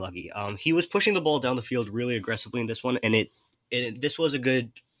him being lucky, he was pushing the ball down the field really aggressively in this one, and this was a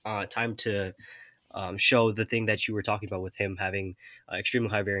good time to show the thing that you were talking about with him having extremely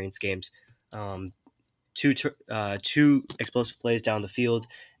high variance games. Um, two explosive plays down the field,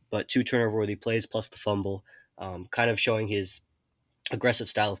 but two turnover worthy plays plus the fumble, kind of showing his aggressive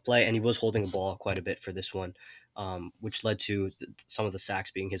style of play. And he was holding the ball quite a bit for this one, which led to some of the sacks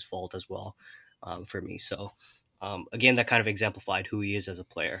being his fault as well, for me. So. Again, that kind of exemplified who he is as a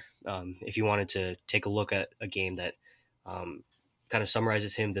player. If you wanted to take a look at a game that um, kind of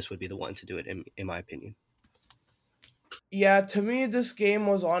summarizes him, this would be the one to do it, in my opinion. Yeah, to me, this game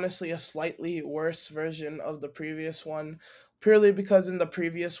was honestly a slightly worse version of the previous one, purely because in the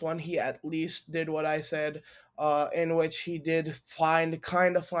previous one he at least did what I said, in which he did find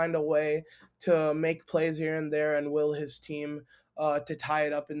a way to make plays here and there and will his team to tie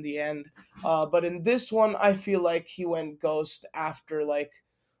it up in the end. But in this one, I feel like he went ghost after like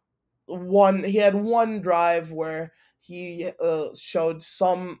one he had one drive where he showed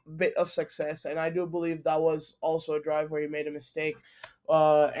some bit of success, and I do believe that was also a drive where he made a mistake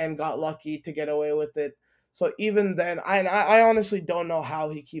and got lucky to get away with it. So even then, I honestly don't know how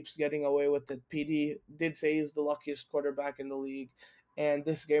he keeps getting away with it. PD did say he's the luckiest quarterback in the league, and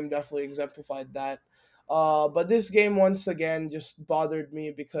this game definitely exemplified that. But this game once again just bothered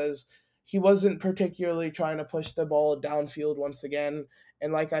me because he wasn't particularly trying to push the ball downfield once again,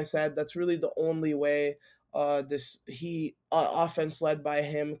 and like I said, that's really the only way this he offense led by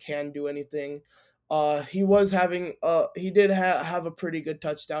him can do anything. He did have a pretty good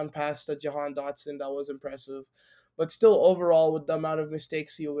touchdown pass to Jahan Dotson that was impressive, but still overall with the amount of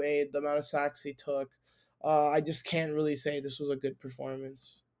mistakes he made, the amount of sacks he took, I just can't really say this was a good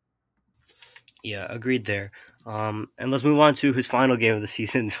performance. Yeah, agreed there. And let's move on to his final game of the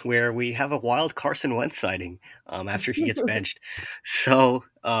season, where we have a wild Carson Wentz sighting after he gets benched. So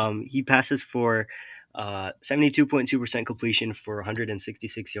he passes for 72.2% completion for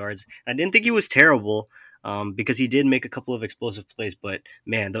 166 yards. I didn't think he was terrible. because he did make a couple of explosive plays. But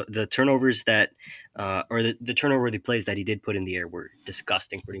man, the turnovers that or the turnover worthy plays that he did put in the air were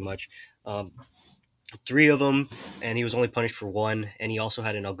disgusting, pretty much. Um, Three of them, and he was only punished for one, and he also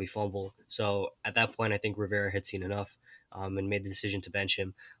had an ugly fumble. So at that point, I think Rivera had seen enough and made the decision to bench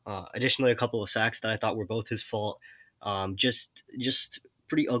him. Additionally, a couple of sacks that I thought were both his fault. Just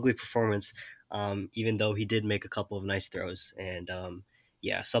pretty ugly performance. Even though he did make a couple of nice throws, and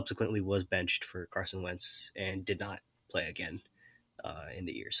yeah, subsequently was benched for Carson Wentz and did not play again in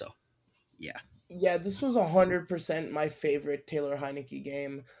the year. So yeah. Yeah, this was 100% my favorite Taylor Heineke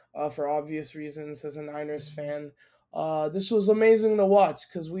game, for obvious reasons as a Niners fan. This was amazing to watch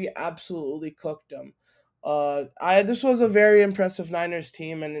because we absolutely cooked them. I This was a very impressive Niners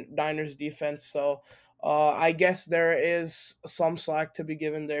team and Niners defense, so I guess there is some slack to be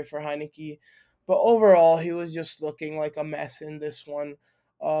given there for Heineke, but overall he was just looking like a mess in this one.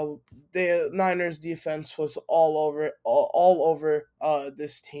 Uh, the Niners defense was all over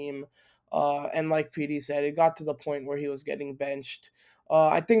this team, and like PD said, it got to the point where he was getting benched.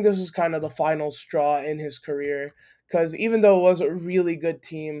 I think this was kind of the final straw in his career because even though it was a really good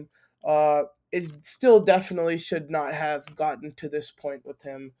team, it still definitely should not have gotten to this point with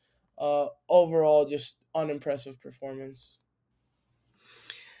him. Overall, just unimpressive performance.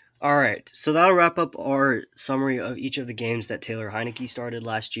 All right, so that'll wrap up our summary of each of the games that Taylor Heineke started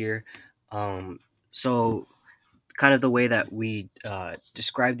last year. Um, so, kind of the way that we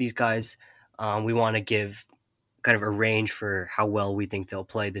describe these guys, we want to give kind of a range for how well we think they'll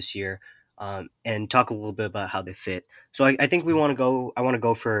play this year, and talk a little bit about how they fit. So, I think we want to go. I want to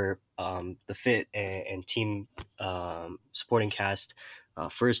go for the fit and team supporting cast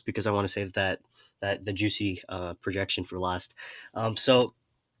first because I want to save that the juicy projection for last. So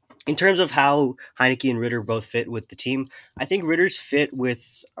in terms of how Heineke and Ritter both fit with the team, I think Ritter's fit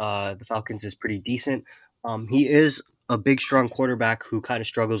with the Falcons is pretty decent. He is a big, strong quarterback who kind of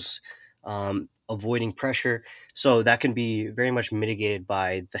struggles avoiding pressure, so that can be very much mitigated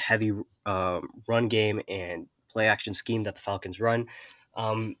by the heavy run game and play action scheme that the Falcons run.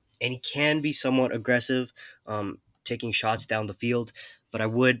 And he can be somewhat aggressive, taking shots down the field, but I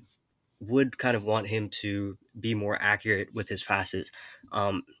would kind of want him to be more accurate with his passes.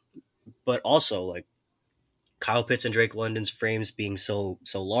 Um, but also like Kyle Pitts and Drake London's frames being so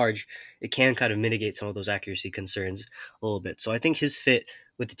large, it can kind of mitigate some of those accuracy concerns a little bit. So I think his fit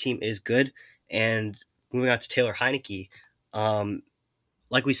with the team is good. And moving on to Taylor Heineke, um,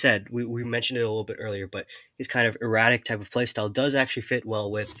 like we said, we mentioned it a little bit earlier, but his kind of erratic type of play style does actually fit well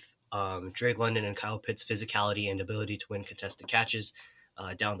with Drake London and Kyle Pitts' physicality and ability to win contested catches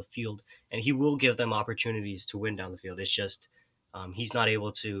down the field. And he will give them opportunities to win down the field. It's just he's not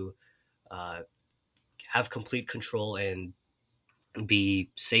able to uh, have complete control and be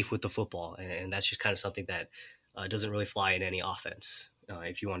safe with the football, and that's just kind of something that doesn't really fly in any offense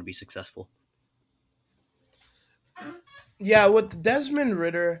if you want to be successful. Yeah, with Desmond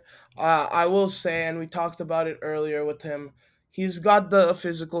Ritter, I will say, and we talked about it earlier with him, he's got the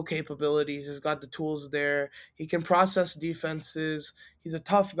physical capabilities, he's got the tools there, he can process defenses, he's a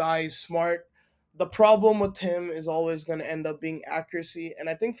tough guy, he's smart. The problem with him is always going to end up being accuracy, and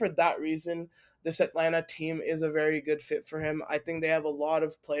I think for that reason, this Atlanta team is a very good fit for him. I think they have a lot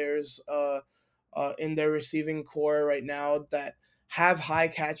of players in their receiving core right now that have high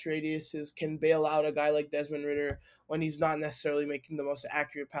catch radiuses, can bail out a guy like Desmond Ritter when he's not necessarily making the most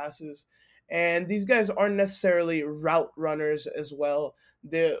accurate passes. And these guys aren't necessarily route runners as well.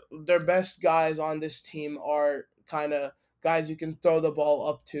 Their best guys on this team are kind of guys you can throw the ball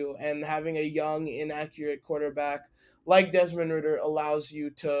up to, and having a young, inaccurate quarterback like Desmond Ritter allows you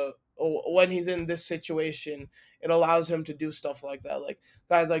to, when he's in this situation, it allows him to do stuff like that. Like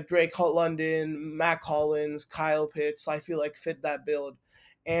guys like Drake London, Mac Hollins, Kyle Pitts, I feel like fit that build.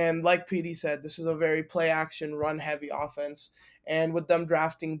 And like PD said, this is a very play action, run heavy offense. And with them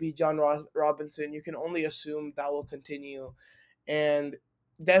drafting B. John Robinson, you can only assume that will continue. And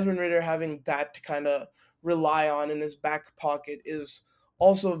Desmond Ritter having that to kind of rely on in his back pocket is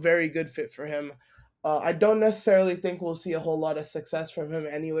also a very good fit for him. I don't necessarily think we'll see a whole lot of success from him,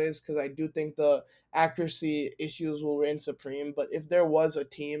 anyways, because I do think the accuracy issues will reign supreme. But if there was a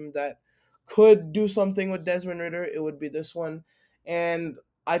team that could do something with Desmond Ritter, it would be this one. And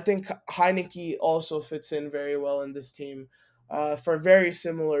I think Heineke also fits in very well in this team, for very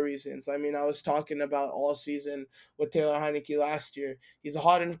similar reasons. I mean, I was talking about all season with Taylor Heineke last year. He's a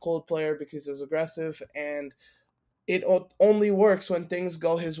hot and cold player because he's aggressive, and it only works when things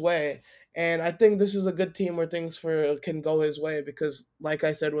go his way. And I think this is a good team where things for can go his way because, like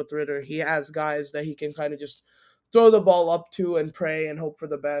I said with Ritter, he has guys that he can kind of just throw the ball up to and pray and hope for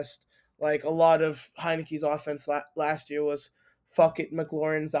the best. Like a lot of Heineke's offense last year was fuck it,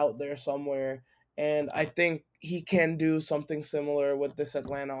 McLaurin's out there somewhere, and I think he can do something similar with this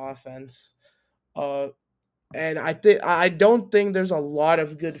Atlanta offense. Uh, and I don't think there's a lot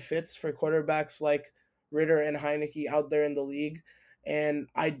of good fits for quarterbacks like Ritter and Heineke out there in the league. And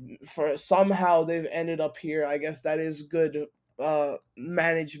I for somehow they've ended up here. I guess that is good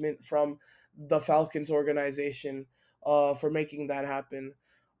management from the Falcons organization for making that happen.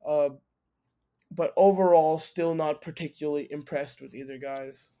 Uh, but overall, still not particularly impressed with either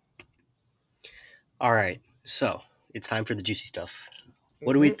guys. All right, so it's time for the juicy stuff.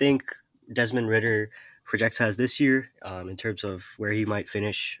 What do we Hmm. think Desmond Ritter projects has this year in terms of where he might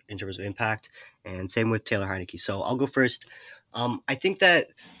finish in terms of impact, and same with Taylor Heineke. So I'll go first. I think that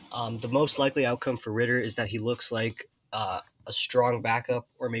the most likely outcome for Ritter is that he looks like a strong backup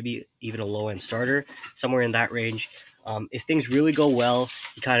or maybe even a low end starter, somewhere in that range. If things really go well,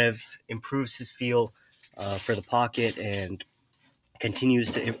 he kind of improves his feel for the pocket and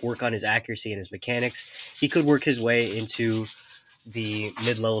continues to work on his accuracy and his mechanics. He could work his way into the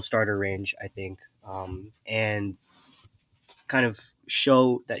mid-level starter range, I think, and kind of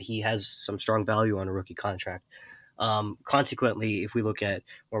show that he has some strong value on a rookie contract. Consequently, if we look at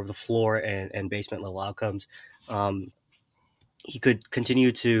more of the floor and basement level outcomes, um, he could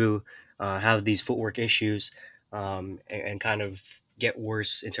continue to have these footwork issues and kind of get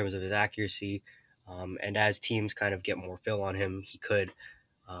worse in terms of his accuracy. And as teams kind of get more fill on him, he could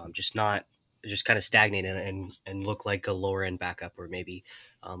just not just kind of stagnate and look like a lower end backup or maybe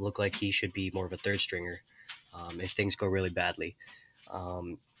look like he should be more of a third stringer if things go really badly.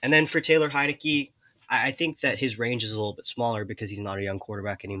 And then for Taylor Heineke, I think that his range is a little bit smaller because he's not a young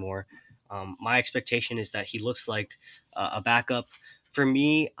quarterback anymore. My expectation is that he looks like a backup. For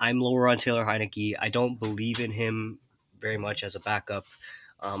me, I'm lower on Taylor Heineke. I don't believe in him very much as a backup.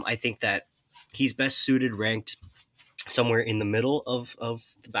 I think that he's best suited ranked somewhere in the middle of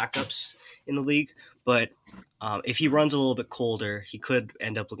the backups in the league. But if he runs a little bit colder, he could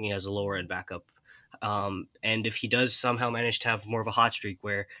end up looking as a lower end backup. And if he does somehow manage to have more of a hot streak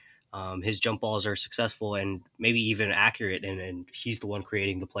where his jump balls are successful and maybe even accurate, and he's the one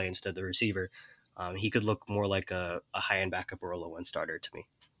creating the play instead of the receiver, he could look more like a high end backup or a low end starter to me.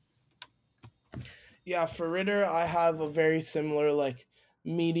 Yeah, for Ritter, I have a very similar like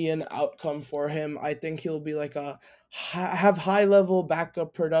median outcome for him. I think he'll be like have high level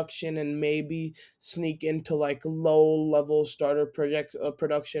backup production and maybe sneak into like low level starter project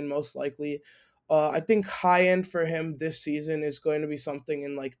production most likely. I think high end for him this season is going to be something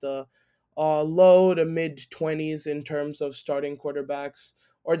in like the low to mid 20s in terms of starting quarterbacks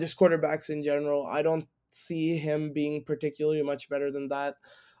or just quarterbacks in general. I don't see him being particularly much better than that.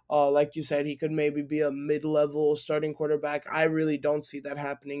 Like you said, he could maybe be a mid-level starting quarterback. I really don't see that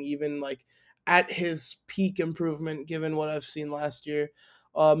happening, even like at his peak improvement, given what I've seen last year.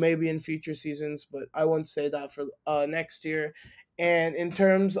 Maybe in future seasons, but I wouldn't say that for next year. And in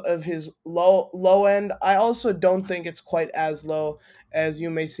terms of his low end, I also don't think it's quite as low as you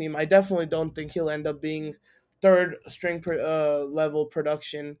may seem. I definitely don't think he'll end up being third string level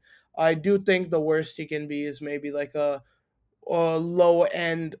production. I do think the worst he can be is maybe like a low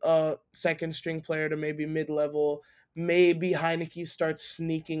end second string player to maybe mid level. Maybe Heineke starts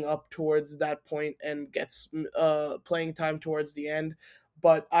sneaking up towards that point and gets playing time towards the end.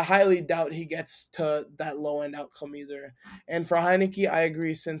 But I highly doubt he gets to that low end outcome either. And for Heineke, I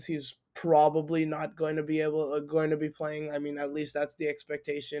agree since he's probably not going to be going to be playing. I mean, at least that's the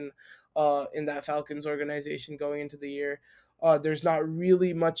expectation in that Falcons organization going into the year. There's not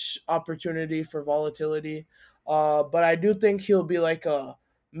really much opportunity for volatility, but I do think he'll be like a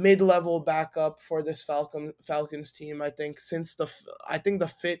mid-level backup for this Falcons team. I think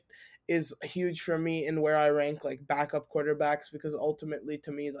the fit is huge for me in where I rank like backup quarterbacks because ultimately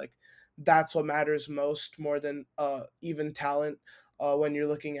to me like that's what matters most more than even talent when you're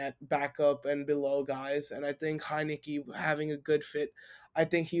looking at backup and below guys. And I think Heineke having a good fit, I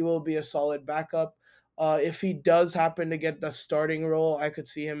think he will be a solid backup. If he does happen to get the starting role, I could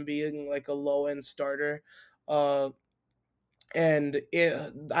see him being like a low end starter. Uh,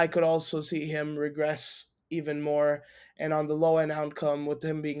 I could also see him regress even more. And on the low end outcome, with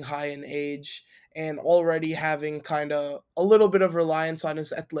him being high in age and already having kind of a little bit of reliance on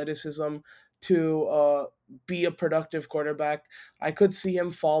his athleticism to be a productive quarterback, I could see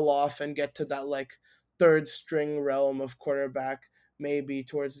him fall off and get to that like third string realm of quarterback maybe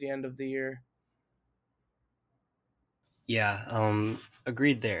towards the end of the year. Yeah,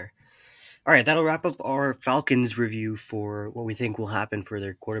 agreed there. All right, that'll wrap up our Falcons review for what we think will happen for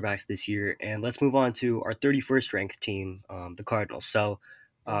their quarterbacks this year. And let's move on to our 31st ranked team, the Cardinals. So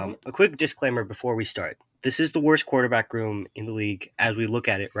Mm-hmm. A quick disclaimer before we start. This is the worst quarterback room in the league as we look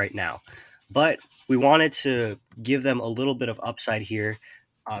at it right now. But we wanted to give them a little bit of upside here,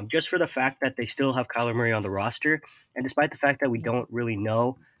 just for the fact that they still have Kyler Murray on the roster. And despite the fact that we don't really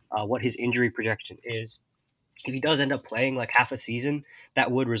know what his injury projection is, if he does end up playing like half a season,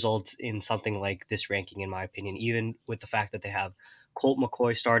 that would result in something like this ranking, in my opinion, even with the fact that they have Colt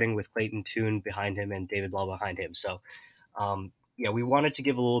McCoy starting with Clayton Tune behind him and David Ball behind him. So yeah, we wanted to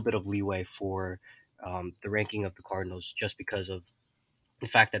give a little bit of leeway for the ranking of the Cardinals just because of the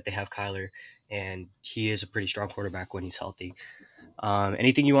fact that they have Kyler and he is a pretty strong quarterback when he's healthy.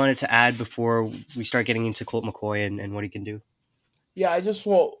 Anything you wanted to add before we start getting into Colt McCoy and what he can do? Yeah,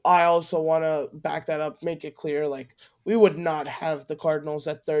 I also want to back that up, make it clear. Like, we would not have the Cardinals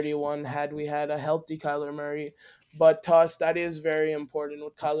at 31 had we had a healthy Kyler Murray. But to us, that is very important.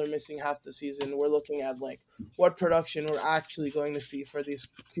 With Kyler missing half the season, we're looking at like what production we're actually going to see for these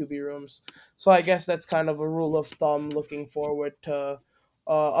QB rooms. So I guess that's kind of a rule of thumb looking forward to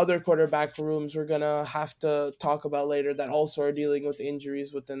other quarterback rooms we're gonna have to talk about later that also are dealing with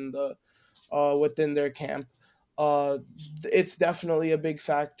injuries within their camp. Uh, it's definitely a big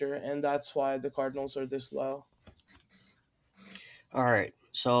factor, and that's why the Cardinals are this low. All right.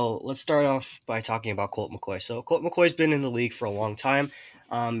 So let's start off by talking about Colt McCoy. So Colt McCoy's been in the league for a long time,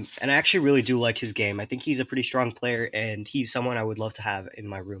 and I actually really do like his game. I think he's a pretty strong player, and he's someone I would love to have in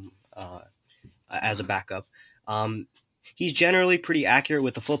my room as a backup. Um, he's generally pretty accurate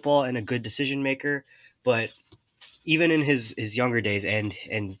with the football and a good decision maker, but even in his younger days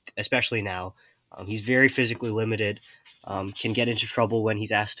and especially now, he's very physically limited. Can get into trouble when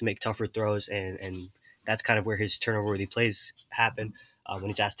he's asked to make tougher throws, and that's kind of where his turnover-worthy plays happen. When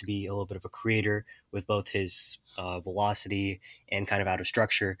he's asked to be a little bit of a creator with both his velocity and kind of out of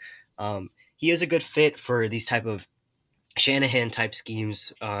structure, he is a good fit for these type of Shanahan type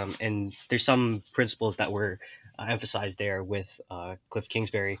schemes, and there's some principles that were emphasized there with Cliff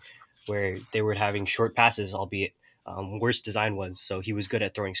Kingsbury, where they were having short passes, albeit worse design ones. So he was good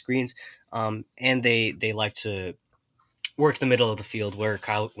at throwing screens, and they like to work the middle of the field where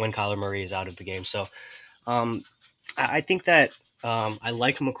when Kyler Murray is out of the game. So um, I think that I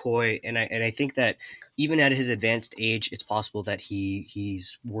like McCoy, and I think that even at his advanced age, it's possible that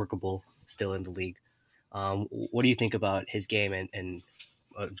he's workable still in the league. What do you think about his game and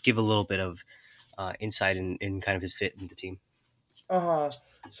give a little bit of insight in kind of his fit in the team? Uh-huh.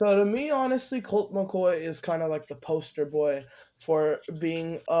 So to me, honestly, Colt McCoy is kind of like the poster boy for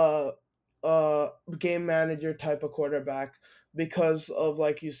being a game manager type of quarterback because of,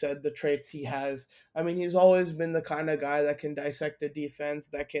 like you said, the traits he has. I mean, he's always been the kind of guy that can dissect the defense,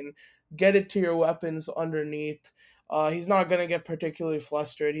 that can get it to your weapons underneath. He's not gonna get particularly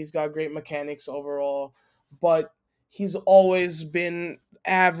flustered. He's got great mechanics overall, but he's always been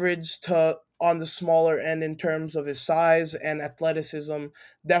average to on the smaller end in terms of his size and athleticism.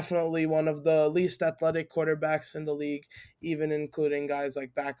 Definitely one of the least athletic quarterbacks in the league, even including guys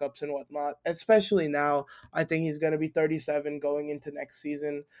like backups and whatnot. Especially now, I think he's going to be 37 going into next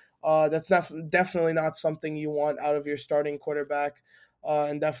season. That's not definitely not something you want out of your starting quarterback,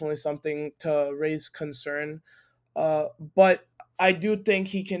 and definitely something to raise concern. But I do think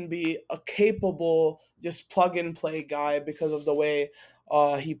he can be a capable, just plug and play guy because of the way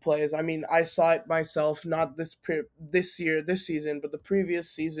he plays. I mean, I saw it myself, not this season, but the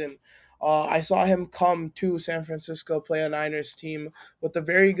previous season. I saw him come to San Francisco, play a Niners team with a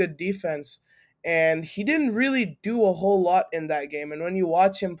very good defense. And he didn't really do a whole lot in that game. And when you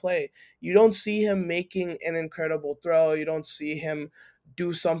watch him play, you don't see him making an incredible throw. You don't see him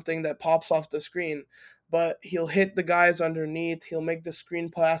do something that pops off the screen, but he'll hit the guys underneath. He'll make the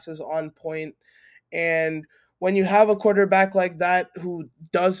screen passes on point. And when you have a quarterback like that who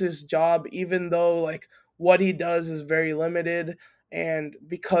does his job, even though like what he does is very limited, and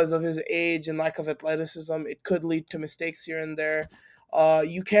because of his age and lack of athleticism, it could lead to mistakes here and there.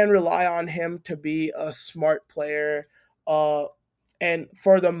 You can rely on him to be a smart player, uh, and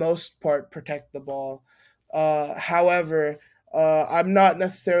for the most part, protect the ball. However, I'm not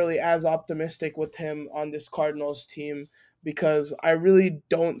necessarily as optimistic with him on this Cardinals team because I really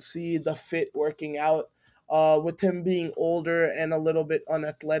don't see the fit working out. With him being older and a little bit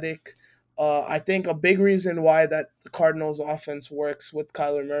unathletic, I think a big reason why that the Cardinals offense works with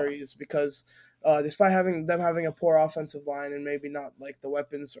Kyler Murray is because despite having a poor offensive line and maybe not like the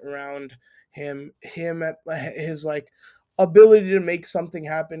weapons around him at his like ability to make something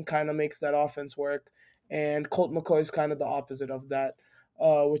happen kind of makes that offense work. And Colt McCoy is kind of the opposite of that,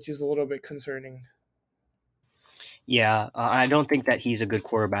 which is a little bit concerning. Yeah, I don't think that he's a good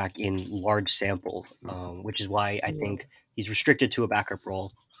quarterback in large sample, which is why I Yeah. think he's restricted to a backup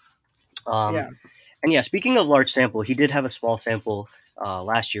role. Um, Yeah, and yeah, speaking of large sample, he did have a small sample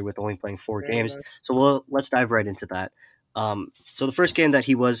last year with only playing four very games. nice. So let's dive right into that. So the first game that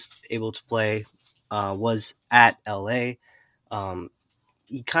he was able to play was at LA. Um,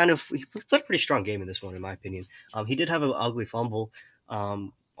 he played a pretty strong game in this one, in my opinion. He did have an ugly fumble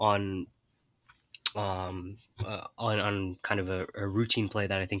on on kind of a routine play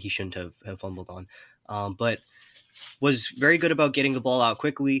that I think he shouldn't have fumbled on. But was very good about getting the ball out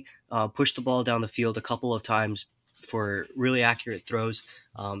quickly, pushed the ball down the field a couple of times for really accurate throws.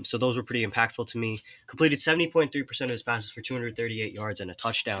 So those were pretty impactful to me. Completed 70.3% of his passes for 238 yards and a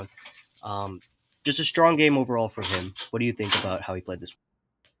touchdown. Um, just a strong game overall from him. What do you think about how he played this?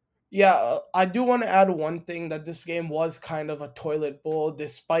 Yeah, I do want to add one thing that this game was kind of a toilet bowl,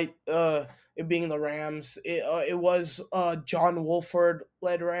 despite it being the Rams. It was John Wolford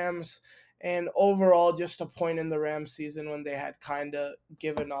led Rams, and overall just a point in the Rams season when they had kind of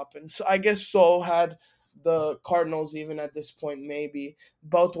given up, and so I guess so had the Cardinals even at this point. Maybe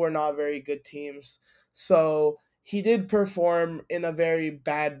both were not very good teams, so he did perform in a very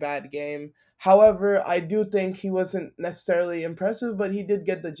bad game. However, I do think he wasn't necessarily impressive, but he did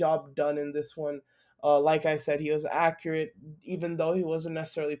get the job done in this one. Like I said, he was accurate, even though he wasn't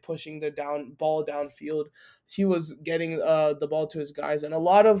necessarily pushing the ball downfield. He was getting the ball to his guys, and a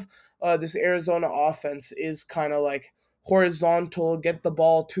lot of this Arizona offense is kind of like horizontal, get the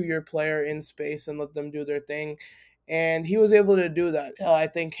ball to your player in space and let them do their thing. And he was able to do that. I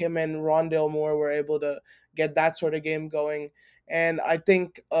think him and Rondale Moore were able to get that sort of game going, and I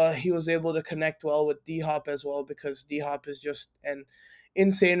think he was able to connect well with D Hop as well, because D Hop is just an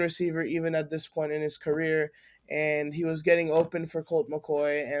insane receiver even at this point in his career, and he was getting open for Colt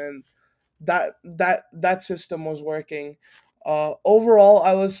McCoy, and that system was working. Overall,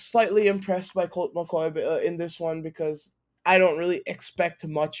 I was slightly impressed by Colt McCoy in this one, because I don't really expect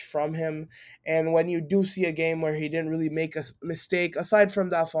much from him. And when you do see a game where he didn't really make a mistake, aside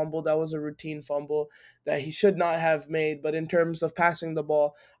from that fumble, that was a routine fumble that he should not have made. But in terms of passing the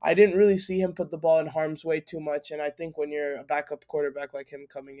ball, I didn't really see him put the ball in harm's way too much. And I think when you're a backup quarterback like him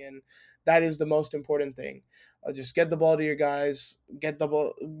coming in, that is the most important thing. Just get the ball to your guys, get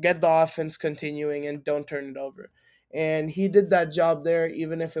the offense continuing, and don't turn it over. And he did that job there,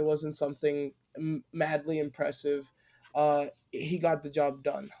 even if it wasn't something madly impressive. He got the job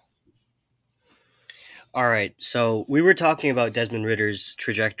done. All right, so we were talking about Desmond Ritter's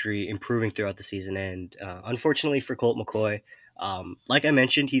trajectory improving throughout the season, and unfortunately for Colt McCoy, like I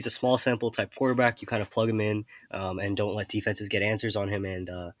mentioned, he's a small sample type quarterback. You kind of plug him in and don't let defenses get answers on him, and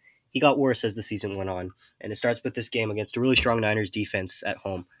he got worse as the season went on. And it starts with this game against a really strong Niners defense at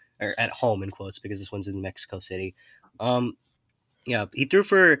home, or at home in quotes, because this one's in Mexico City. Um, yeah, he threw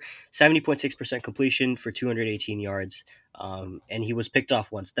for 70.6% completion for 218 yards, and he was picked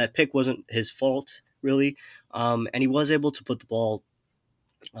off once. That pick wasn't his fault, really, and he was able to put the ball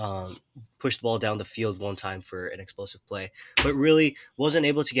um, pushed the ball down the field one time for an explosive play, but really wasn't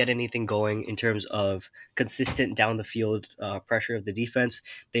able to get anything going in terms of consistent down the field pressure of the defense.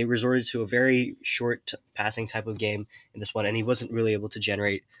 They resorted to a very short passing type of game in this one, and he wasn't really able to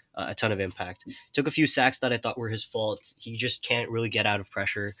generate a ton of impact. Took a few sacks that I thought were his fault. He just can't really get out of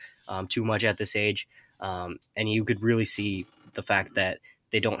pressure too much at this age, and you could really see the fact that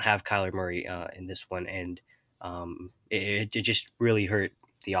they don't have Kyler Murray in this one, and it just really hurt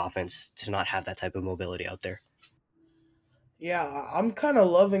the offense to not have that type of mobility out there. Yeah, I'm kind of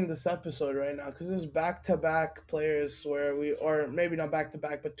loving this episode right now, because there's back to back players where or maybe not back to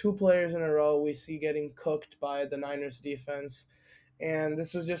back, but two players in a row we see getting cooked by the Niners defense. And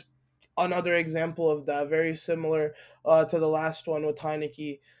this was just another example of that, very similar to the last one with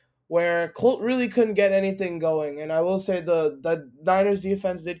Heineke, where Colt really couldn't get anything going. And I will say the Niners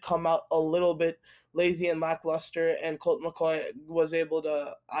defense did come out a little bit lazy and lackluster, and Colt McCoy was able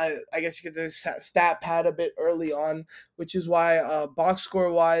to, I guess you could just stat pad a bit early on, which is why box score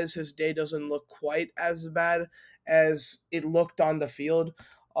wise, his day doesn't look quite as bad as it looked on the field.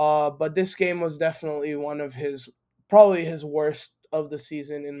 But this game was definitely one of his, probably his worst of the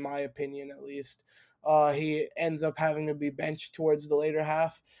season, in my opinion, at least. He ends up having to be benched towards the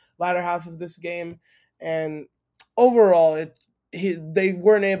latter half of this game, and overall, they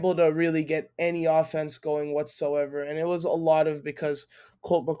weren't able to really get any offense going whatsoever, and it was a lot of because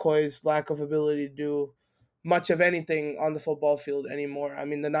Colt McCoy's lack of ability to do much of anything on the football field anymore. I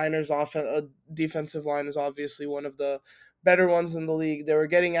mean, the defensive line is obviously one of the better ones in the league. They were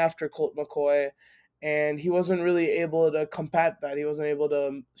getting after Colt McCoy, and he wasn't really able to combat that. He wasn't able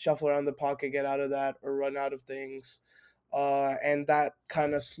to shuffle around the pocket, get out of that, or run out of things. And that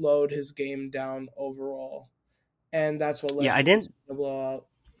kind of slowed his game down overall. and that's what Yeah, led I to this didn't. blowout.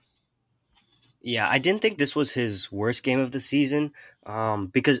 Yeah, I didn't think this was his worst game of the season.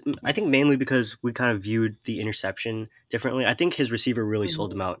 Because I think mainly because we kind of viewed the interception differently. I think his receiver really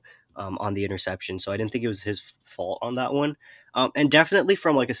sold him Mhm. out on the interception, so I didn't think it was his fault on that one. And definitely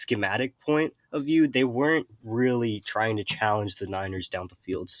from like a schematic point of view, they weren't really trying to challenge the Niners down the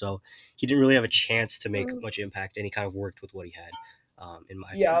field, so he didn't really have a chance to make much impact, and he kind of worked with what he had, in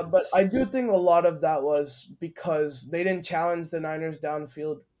my Yeah, opinion. but I do think a lot of that was because they didn't challenge the Niners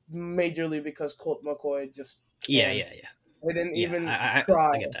downfield majorly because Colt McCoy just Yeah, can't. yeah, yeah, They didn't yeah. even I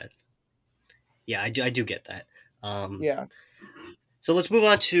try. get that. Yeah, I do get that. Um, Yeah. So let's move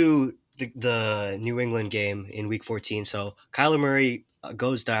on to the New England game in Week 14. So Kyler Murray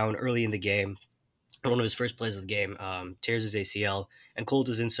goes down early in the game. One of his first plays of the game, tears his ACL, and Colt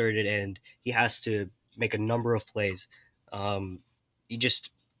is inserted, and he has to make a number of plays. Um, he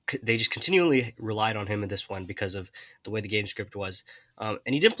just they just continually relied on him in this one because of the way the game script was, and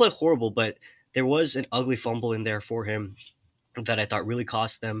he didn't play horrible, but there was an ugly fumble in there for him that I thought really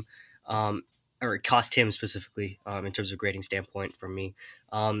cost them, um, or it cost him specifically, in terms of grading standpoint from me.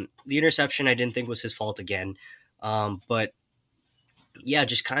 The interception I didn't think was his fault again, but yeah,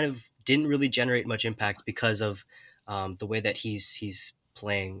 just kind of didn't really generate much impact because of the way that he's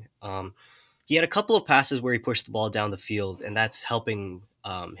playing. He had a couple of passes where he pushed the ball down the field, and that's helping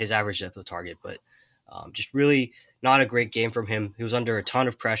his average depth of target. But just really not a great game from him. He was under a ton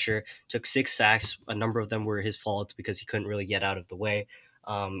of pressure, took 6 sacks. A number of them were his fault because he couldn't really get out of the way.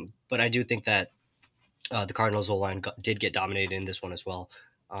 But I do think that the Cardinals' O line did get dominated in this one as well.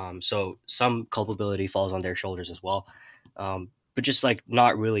 So some culpability falls on their shoulders as well. But just like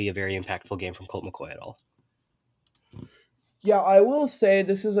not really a very impactful game from Colt McCoy at all. Yeah, I will say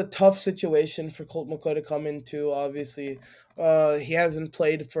this is a tough situation for Colt McCoy to come into. Obviously, he hasn't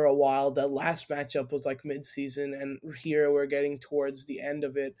played for a while. The last matchup was like mid-season, and here we're getting towards the end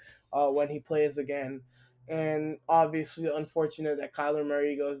of it when he plays again. And obviously, unfortunate that Kyler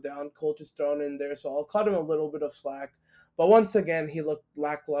Murray goes down. Colt is thrown in there, so I'll cut him a little bit of slack. But once again, he looked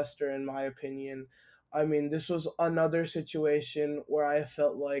lackluster in my opinion. I mean, this was another situation where I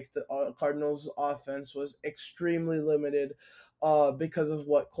felt like the Cardinals' offense was extremely limited because of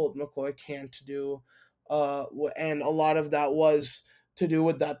what Colt McCoy can't do. And a lot of that was to do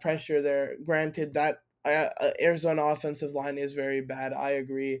with that pressure there. Granted, that Arizona offensive line is very bad. I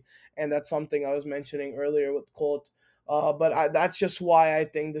agree. And that's something I was mentioning earlier with Colt. That's just why I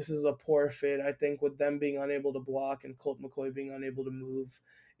think this is a poor fit. I think with them being unable to block and Colt McCoy being unable to move,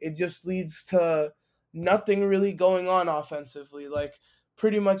 it just leads to nothing really going on offensively. Like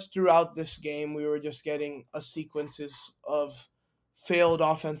pretty much throughout this game, we were just getting a sequences of failed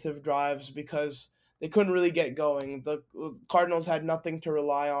offensive drives because they couldn't really get going. The Cardinals had nothing to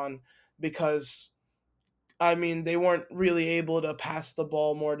rely on because I mean, they weren't really able to pass the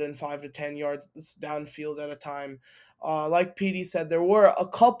ball more than 5 to 10 yards downfield at a time. Like PD said, there were a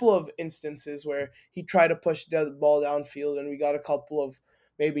couple of instances where he tried to push the ball downfield, and we got a couple of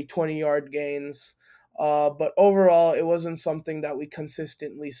maybe 20-yard gains. But overall, it wasn't something that we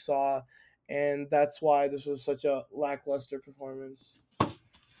consistently saw, and that's why this was such a lackluster performance.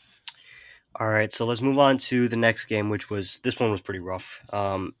 All right, so let's move on to the next game, which was this one was pretty rough.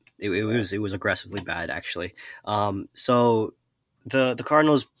 Yeah. It was aggressively bad actually. So the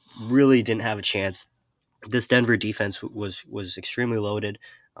Cardinals really didn't have a chance. This Denver defense was extremely loaded,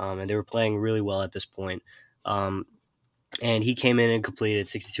 and they were playing really well at this point. Um, and he came in and completed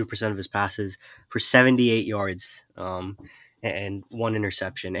 62% of his passes for 78 yards, and one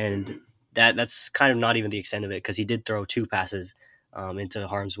interception. And that's kind of not even the extent of it because he did throw 2 passes into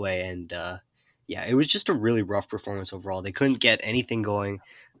harm's way. And yeah, it was just a really rough performance overall. They couldn't get anything going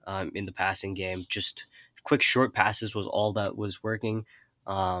in the passing game. Just quick, short passes was all that was working.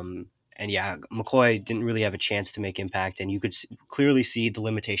 And yeah, McCoy didn't really have a chance to make impact, and you could clearly see the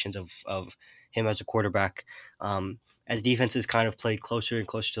limitations of him as a quarterback. As defenses kind of play closer and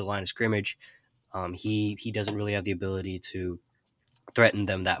closer to the line of scrimmage, he doesn't really have the ability to threaten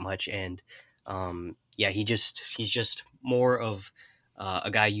them that much. And yeah, he's just more of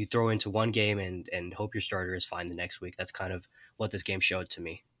a guy you throw into one game and hope your starter is fine the next week. That's kind of what this game showed to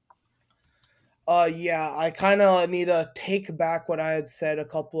me. Yeah, I kind of need to take back what I had said a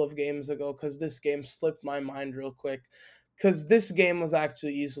couple of games ago because this game slipped my mind real quick. Because this game was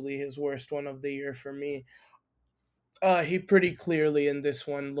actually easily his worst one of the year for me. He pretty clearly in this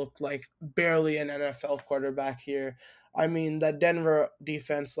one looked like barely an NFL quarterback here. I mean, that Denver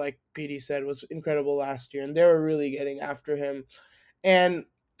defense, like PD said, was incredible last year, and they were really getting after him. And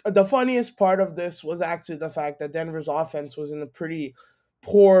the funniest part of this was actually the fact that Denver's offense was in a pretty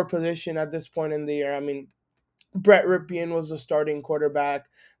poor position at this point in the year. I mean, Brett Ripien was the starting quarterback.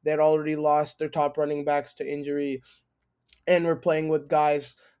 They had already lost their top running backs to injury, and were playing with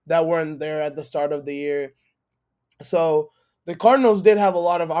guys that weren't there at the start of the year. So the Cardinals did have a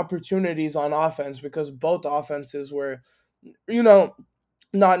lot of opportunities on offense because both offenses were, you know,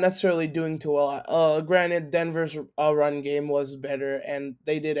 not necessarily doing too well. Granted, Denver's run game was better, and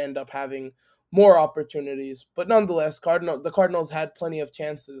they did end up having more opportunities. But nonetheless, the Cardinals had plenty of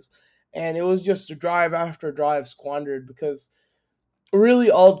chances, and it was just drive after drive squandered because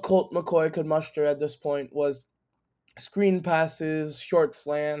really all Colt McCoy could muster at this point was screen passes, short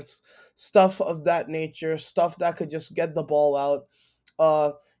slants, stuff of that nature, stuff that could just get the ball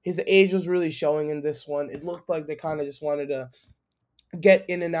out. His age was really showing in this one. It looked like they kind of just wanted to get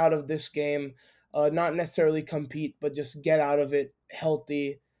in and out of this game, not necessarily compete, but just get out of it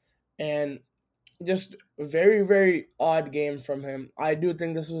healthy. And just very, very odd game from him. I do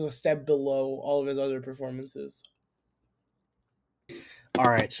think this was a step below all of his other performances. All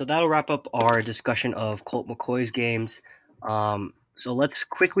right, so that'll wrap up our discussion of Colt McCoy's games. So let's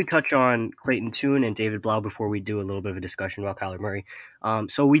quickly touch on Clayton Tune and David Blau before we do a little bit of a discussion about Kyler Murray.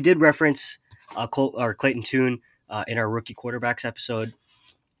 So we did reference Clayton Tune in our rookie quarterbacks episode,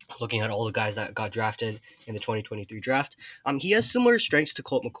 looking at all the guys that got drafted in the 2023 draft. He has similar strengths to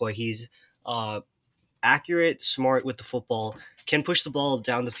Colt McCoy. He's uh, accurate, smart with the football, can push the ball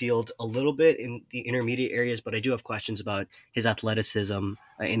down the field a little bit in the intermediate areas, but I do have questions about his athleticism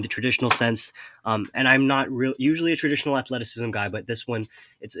in the traditional sense. And I'm not usually a traditional athleticism guy, but this one,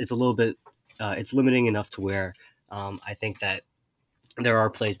 it's a little bit, it's limiting enough to where I think that there are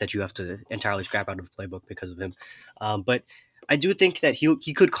plays that you have to entirely scrap out of the playbook because of him. But I do think that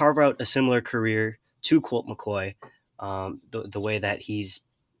he could carve out a similar career to Colt McCoy, the way that he's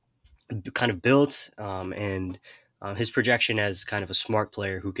kind of built, and his projection as kind of a smart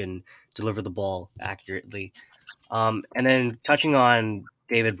player who can deliver the ball accurately. And then touching on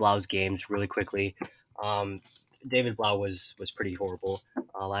David Blau's games really quickly, um, David Blau was pretty horrible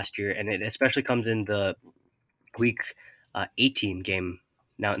last year, and it especially comes in the week 18 game.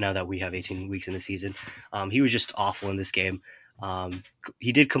 Now that we have 18 weeks in the season, he was just awful in this game.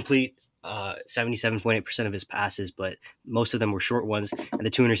 He did complete 77.8% of his passes, but most of them were short ones, and the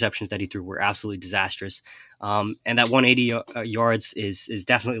two interceptions that he threw were absolutely disastrous. And that 180 yards is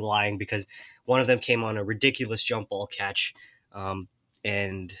definitely lying because one of them came on a ridiculous jump ball catch,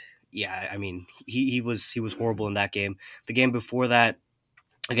 and yeah, I mean he was horrible in that game. The game before that,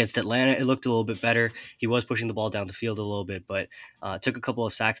 against Atlanta, it looked a little bit better. He was pushing the ball down the field a little bit, but took a couple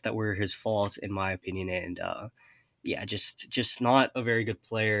of sacks that were his fault, in my opinion. And yeah, just not a very good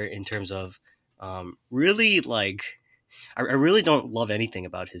player in terms of really like. I really don't love anything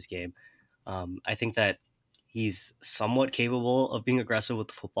about his game. I think that he's somewhat capable of being aggressive with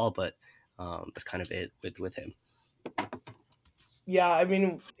the football, but that's kind of it with him. Yeah, I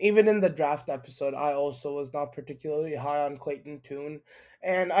mean, even in the draft episode, I also was not particularly high on Clayton Tune,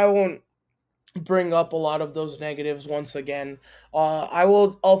 and I won't bring up a lot of those negatives once again.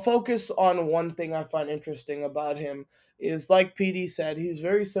 I'll focus on one thing I find interesting about him is like PD said, he's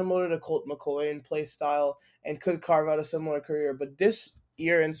very similar to Colt McCoy in play style and could carve out a similar career. But this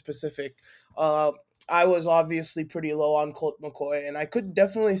year in specific, uh, I was obviously pretty low on Colt McCoy, and I could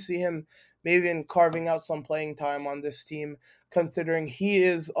definitely see him maybe in carving out some playing time on this team, considering he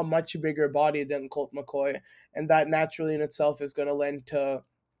is a much bigger body than Colt McCoy, and that naturally in itself is going to lend to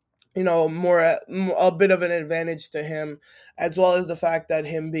more a bit of an advantage to him, as well as the fact that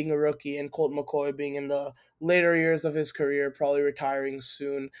him being a rookie and Colt McCoy being in the later years of his career, probably retiring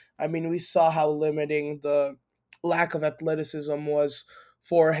soon. I mean, we saw how limiting the lack of athleticism was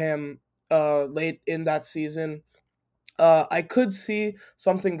for him late in that season. I could see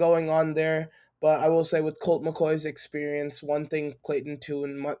something going on there, but I will say with Colt McCoy's experience, one thing Clayton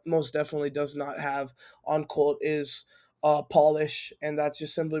Tune most definitely does not have on Colt is polish, and that's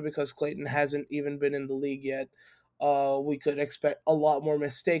just simply because Clayton hasn't even been in the league yet. We could expect a lot more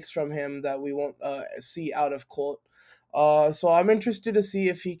mistakes from him that we won't see out of Colt. So I'm interested to see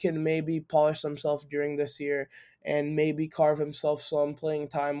if he can maybe polish himself during this year and maybe carve himself some playing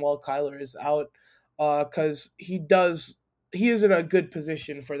time while Kyler is out, because he is in a good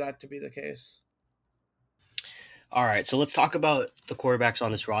position for that to be the case. All right, so let's talk about the quarterbacks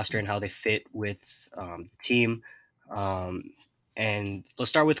on this roster and how they fit with the team. Um, and let's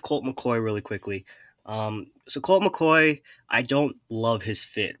start with Colt McCoy really quickly. So Colt McCoy, I don't love his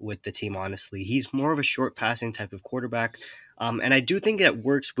fit with the team. Honestly, he's more of a short passing type of quarterback, and I do think that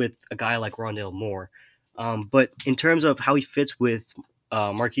works with a guy like Rondale Moore. But in terms of how he fits with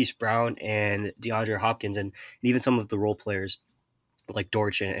Marquise Brown and DeAndre Hopkins, and even some of the role players, like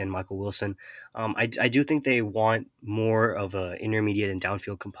Dortch and Michael Wilson. I do think they want more of a intermediate and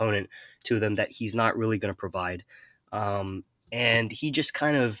downfield component to them that he's not really going to provide. And he just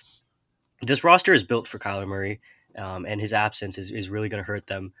kind of this roster is built for Kyler Murray, and his absence is really going to hurt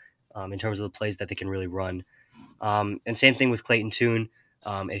them in terms of the plays that they can really run. And same thing with Clayton Tune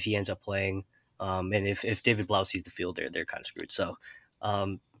if he ends up playing, and if David Blau sees the field, they're kind of screwed. So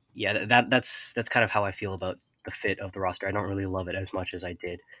um, yeah, that's kind of how I feel about the fit of the roster. I don't really love it as much as I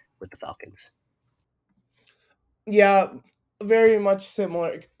did with the Falcons. Yeah, very much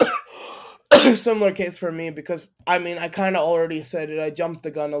similar. Similar case for me because I mean I kind of already said it. I jumped the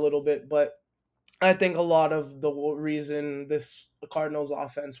gun a little bit, but I think a lot of the reason this Cardinals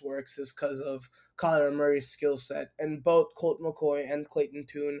offense works is because of Kyler Murray's skill set. And both Colt McCoy and Clayton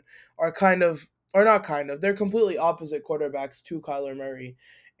Tune are kind of, or not kind of, they're completely opposite quarterbacks to Kyler Murray.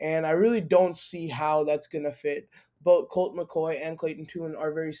 And I really don't see how that's going to fit. Both Colt McCoy and Clayton Tune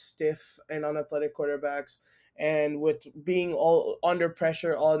are very stiff and unathletic quarterbacks. And with being all under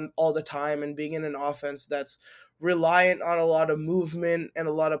pressure all the time and being in an offense that's reliant on a lot of movement and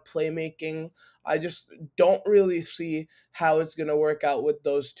a lot of playmaking, I just don't really see how it's going to work out with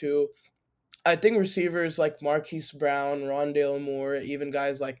those two. I think receivers like Marquise Brown, Rondale Moore, even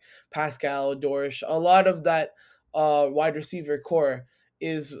guys like Pascal Dorsch, a lot of that wide receiver core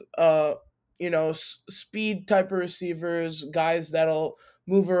is speed type of receivers, guys that'll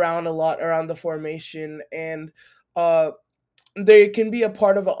move around a lot around the formation, and uh, they can be a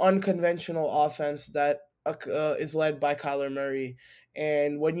part of an unconventional offense that is led by Kyler Murray.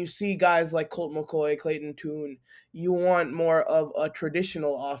 And when you see guys like Colt McCoy, Clayton Tune, you want more of a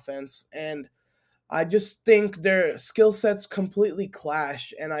traditional offense. And I just think their skill sets completely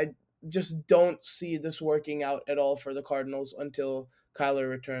clash. And I just don't see this working out at all for the Cardinals until Kyler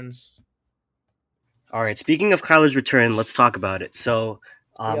returns. All right, speaking of Kyler's return, let's talk about it. So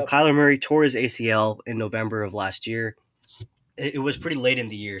Yep. Kyler Murray tore his ACL in November of last year. It was pretty late in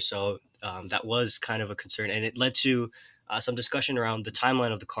the year, so that was kind of a concern, and it led to some discussion around the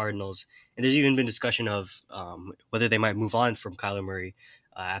timeline of the Cardinals. And there's even been discussion of whether they might move on from Kyler Murray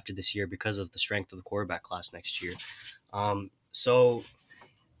after this year because of the strength of the quarterback class next year. So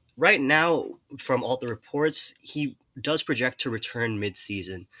right now, from all the reports, he does project to return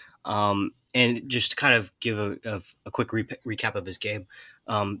mid-season. And just to kind of give a quick recap of his game,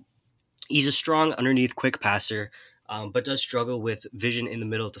 um, he's a strong underneath quick passer, but does struggle with vision in the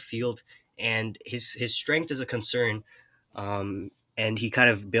middle of the field. And his strength is a concern. And he kind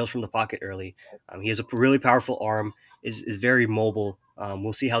of bails from the pocket early. He has a really powerful arm, is very mobile.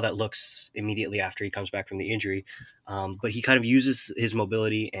 We'll see how that looks immediately after he comes back from the injury. But he kind of uses his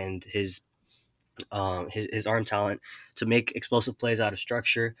mobility and his arm talent to make explosive plays out of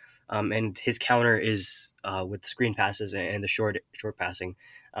structure. And his counter is with the screen passes and the short passing.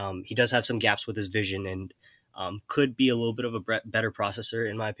 He does have some gaps with his vision and could be a little bit of a better processor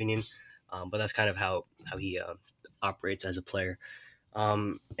in my opinion. But that's kind of how he operates as a player.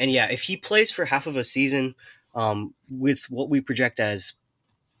 And yeah, if he plays for half of a season with what we project as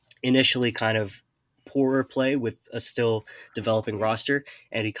initially kind of poorer play with a still developing roster,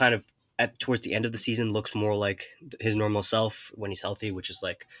 and he kind of at towards the end of the season looks more like his normal self when he's healthy, which is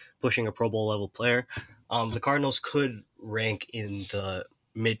like pushing a Pro Bowl level player. The Cardinals could rank in the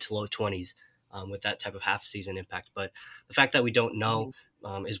mid to low 20s with that type of half season impact, but the fact that we don't know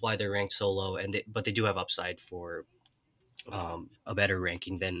Mhm. is why they're ranked so low, but they do have upside for a better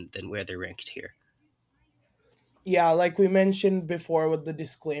ranking than where they're ranked here. Yeah, like we mentioned before with the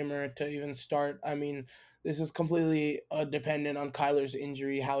disclaimer to even start, I mean, this is completely dependent on Kyler's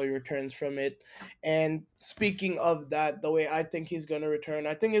injury, how he returns from it. And speaking of that, the way I think he's going to return,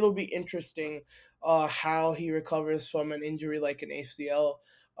 I think it'll be interesting how he recovers from an injury like an ACL.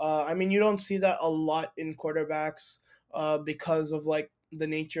 I mean, you don't see that a lot in quarterbacks because of like the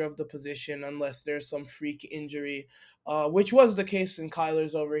nature of the position, unless there's some freak injury, which was the case in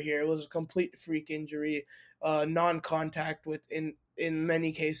Kyler's over here. It was a complete freak injury, non-contact with in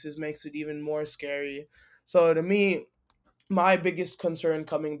many cases makes it even more scary. So to me, my biggest concern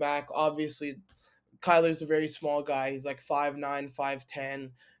coming back, obviously, Kyler's a very small guy. He's like 5'9",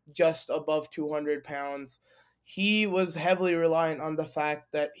 5'10", just above 200 pounds. He was heavily reliant on the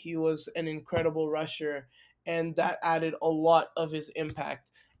fact that he was an incredible rusher, and that added a lot of his impact.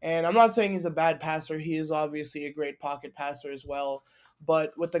 And I'm not saying he's a bad passer. He is obviously a great pocket passer as well.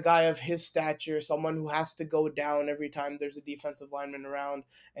 But with a guy of his stature, someone who has to go down every time there's a defensive lineman around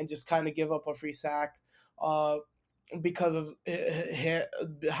and just kind of give up a free sack, uh, because of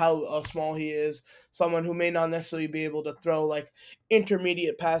how small he is, someone who may not necessarily be able to throw like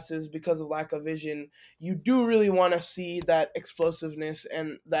intermediate passes because of lack of vision. You do really want to see that explosiveness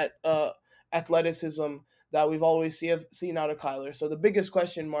and that athleticism that we've always seen out of Kyler. So the biggest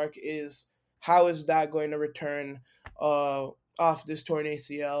question mark is how is that going to return uh, off this torn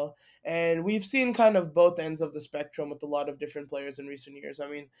ACL? And we've seen kind of both ends of the spectrum with a lot of different players in recent years. I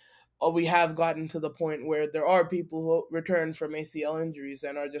mean, we have gotten to the point where there are people who return from ACL injuries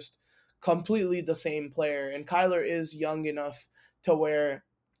and are just completely the same player. And Kyler is young enough to where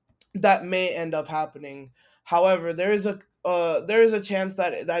that may end up happening. However, there is a chance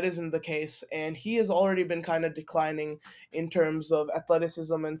that that isn't the case, and he has already been kind of declining in terms of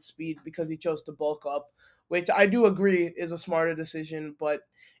athleticism and speed because he chose to bulk up, which I do agree is a smarter decision. But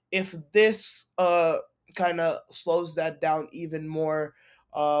if this kind of slows that down even more,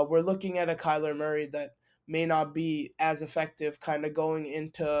 we're looking at a Kyler Murray that may not be as effective, kind of going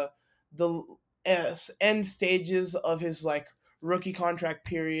into the end stages of his like rookie contract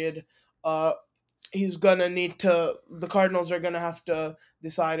period. Uh, he's gonna need to. The Cardinals are gonna have to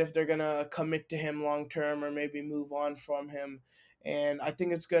decide if they're gonna commit to him long term or maybe move on from him. And I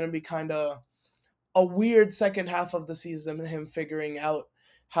think it's gonna be kind of a weird second half of the season, him figuring out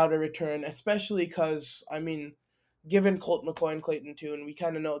how to return, especially because I mean, given Colt McCoy and Clayton Tune, we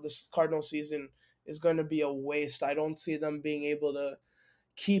kind of know this Cardinal season is going to be a waste. I don't see them being able to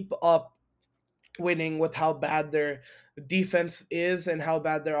keep up winning with how bad their defense is and how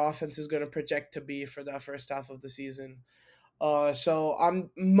bad their offense is going to project to be for that first half of the season. So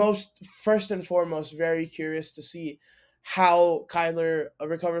I'm most first and foremost very curious to see how Kyler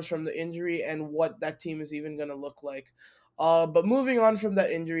recovers from the injury and what that team is even going to look like. But moving on from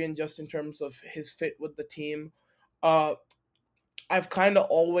that injury and just in terms of his fit with the team, uh, I've kind of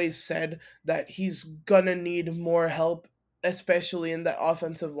always said that he's gonna need more help, especially in that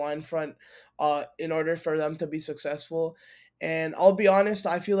offensive line front, in order for them to be successful. And I'll be honest,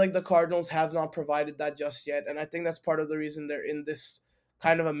 I feel like the Cardinals have not provided that just yet, and I think that's part of the reason they're in this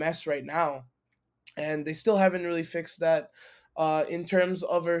kind of a mess right now, and they still haven't really fixed that. In terms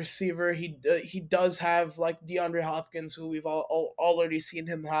of a receiver, he does have like DeAndre Hopkins, who we've already seen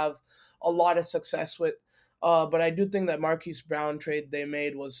him have a lot of success with. But I do think that Marquise Brown trade they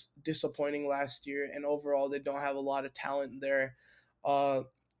made was disappointing last year, and overall they don't have a lot of talent there. Uh,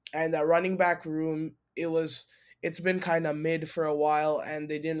 and that running back room, it's been kind of mid for a while, and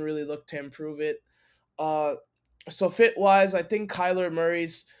they didn't really look to improve it. Uh, so fit wise, I think Kyler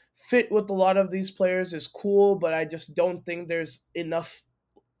Murray's fit with a lot of these players is cool, but I just don't think there's enough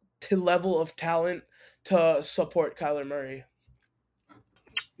to level of talent to support Kyler Murray.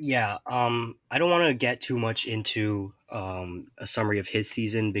 Yeah, I don't want to get too much into a summary of his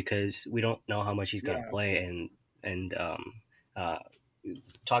season because we don't know how much he's going to Yeah, play, and uh,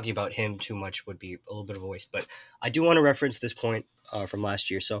 talking about him too much would be a little bit of a waste. But I do want to reference this point from last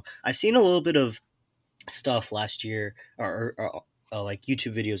year. So I've seen a little bit of stuff last year, or like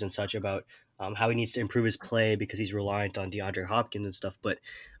YouTube videos and such about how he needs to improve his play because he's reliant on DeAndre Hopkins and stuff. But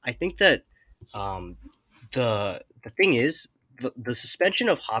I think that um, the thing is the suspension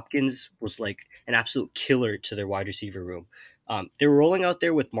of Hopkins was like an absolute killer to their wide receiver room. They were rolling out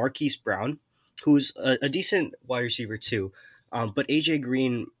there with Marquise Brown, who's a decent wide receiver too. But AJ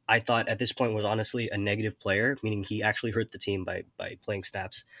Green, I thought at this point was honestly a negative player, meaning he actually hurt the team by playing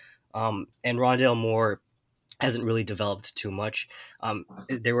snaps. And Rondale Moore hasn't really developed too much.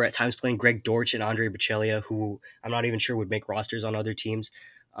 They were at times playing Greg Dortch and Andre Bocellia, who I'm not even sure would make rosters on other teams.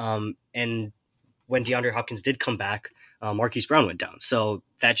 And when DeAndre Hopkins did come back, Marquise Brown went down. So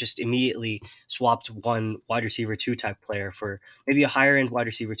that just immediately swapped one wide receiver two type player for maybe a higher end wide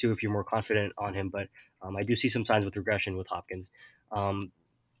receiver two if you're more confident on him. But I do see some signs with regression with Hopkins. Um,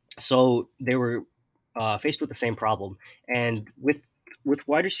 so they were faced with the same problem, and with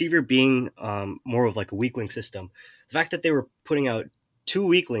wide receiver being more of like a weak link system, the fact that they were putting out two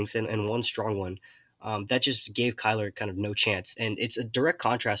weak links and one strong one, that just gave Kyler kind of no chance. And it's a direct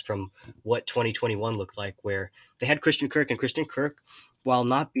contrast from what 2021 looked like, where they had Christian Kirk, and Christian Kirk, while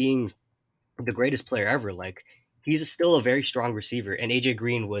not being the greatest player ever, like he's still a very strong receiver. And AJ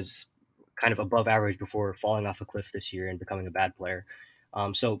Green was kind of above average before falling off a cliff this year and becoming a bad player.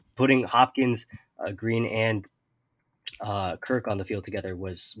 So putting Hopkins, Green, and Kirk on the field together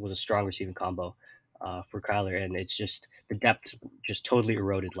was a strong receiving combo for Kyler, and it's just the depth just totally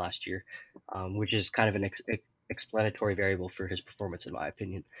eroded last year, which is kind of an explanatory variable for his performance, in my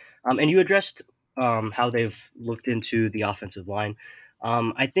opinion. And you addressed how they've looked into the offensive line.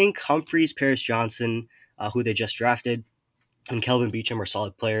 I think Humphreys, Paris Johnson, who they just drafted, and Kelvin Beachum are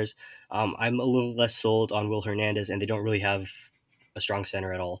solid players. I'm a little less sold on Will Hernandez, and they don't really have a strong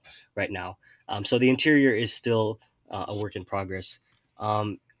center at all right now. So the interior is still a work in progress.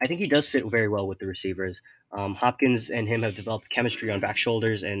 I think he does fit very well with the receivers. Hopkins and him have developed chemistry on back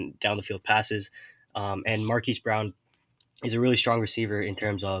shoulders and down the field passes. And Marquise Brown is a really strong receiver in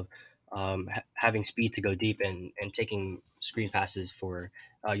terms of having speed to go deep and taking screen passes for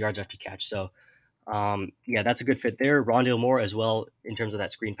yards after catch. So yeah, that's a good fit there. Rondale Moore as well in terms of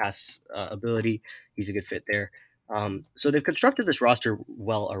that screen pass ability. He's a good fit there. So they've constructed this roster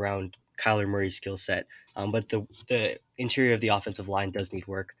well around Kyler Murray's skill set, but the interior of the offensive line does need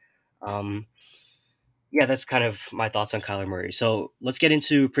work. Um, yeah, that's kind of my thoughts on Kyler Murray. So let's get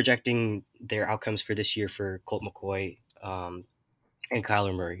into projecting their outcomes for this year for Colt McCoy and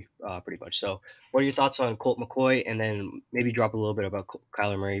Kyler Murray, pretty much. So, what are your thoughts on Colt McCoy, and then maybe drop a little bit about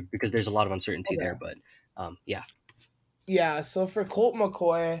Kyler Murray because there's a lot of uncertainty there. Okay. But yeah, Yeah, so for Colt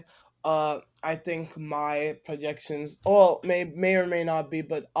McCoy, I think my projections, well, may or may not be,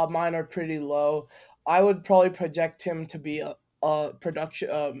 but mine are pretty low. I would probably project him to be a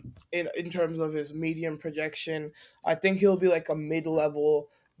production in terms of his medium projection. I think he'll be like a mid level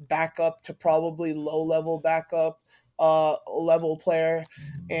backup to probably low level backup level player,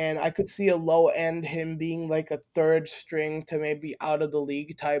 and I could see a low end him being like a third string to maybe out of the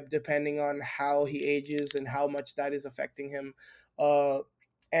league type, depending on how he ages and how much that is affecting him.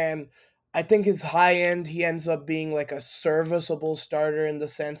 And I think his high end, he ends up being like a serviceable starter in the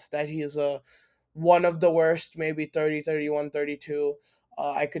sense that he is a one of the worst, maybe 30, 31, 32.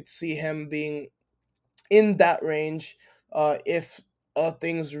 I could see him being in that range if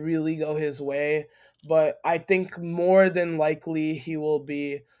things really go his way. But I think more than likely he will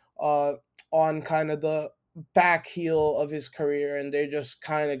be uh, on kind of the back heel of his career, and they're just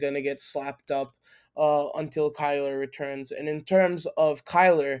kind of going to get slapped up until Kyler returns. And in terms of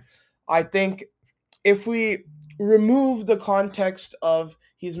Kyler, I think if we remove the context of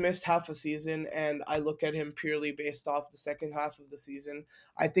he's missed half a season and I look at him purely based off the second half of the season,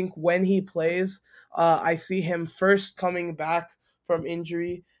 I think when he plays, I see him first coming back from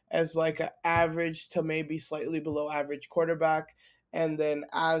injury as like an average to maybe slightly below average quarterback. And then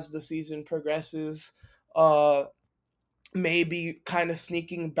as the season progresses, uh, maybe kind of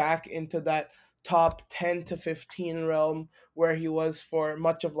sneaking back into that top 10 to 15 realm where he was for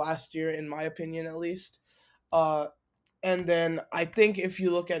much of last year, in my opinion, at least. Uh, and then I think if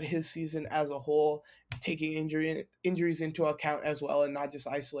you look at his season as a whole, taking injuries into account as well, and not just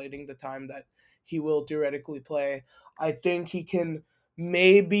isolating the time that he will theoretically play, I think he can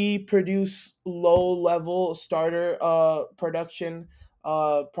maybe produce low level starter production.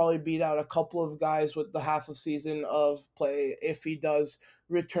 Probably beat out a couple of guys with the half of season of play if he does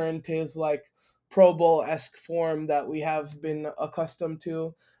return to his like Pro Bowl esque form that we have been accustomed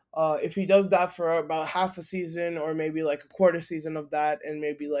to. If he does that for about half a season or maybe like a quarter season of that and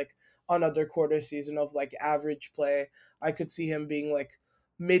maybe like another quarter season of like average play, I could see him being like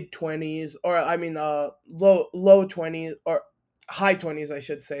mid 20s, or I mean low 20s or high 20s I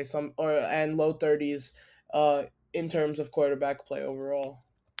should say, some or and low 30s uh in terms of quarterback play overall.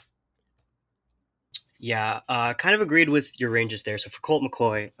 yeah, kind of agreed with your ranges there. So for Colt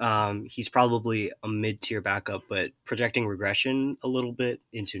McCoy, he's probably a mid-tier backup, but projecting regression a little bit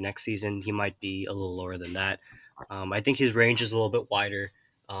into next season, he might be a little lower than that. I think his range is a little bit wider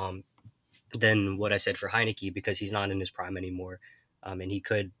um, than what I said for Heineke because he's not in his prime anymore, and he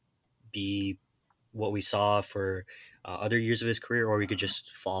could be what we saw for other years of his career, or he could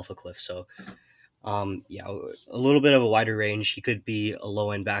just fall off a cliff. So, yeah, a little bit of a wider range. He could be a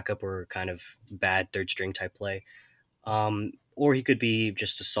low end backup or kind of bad third string type play, or he could be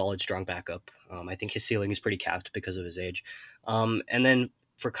just a solid, strong backup. I think his ceiling is pretty capped because of his age. And then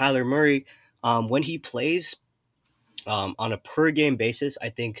for Kyler Murray, when he plays, on a per game basis, I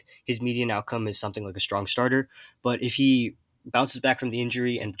think his median outcome is something like a strong starter. But if he bounces back from the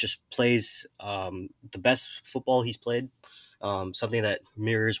injury and just plays the best football he's played, something that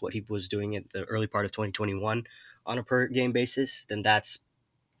mirrors what he was doing at the early part of 2021 on a per game basis, then that's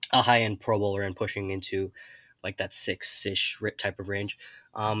a high end Pro Bowler and pushing into like that six ish type of range.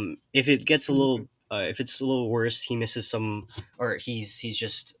 If it gets a little, if it's a little worse, he misses some, or he's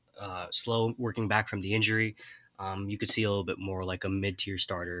just slow working back from the injury. You could see a little bit more like a mid tier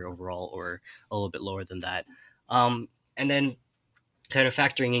starter overall, or a little bit lower than that. And then kind of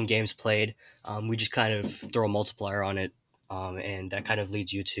factoring in games played, we just kind of throw a multiplier on it, and that kind of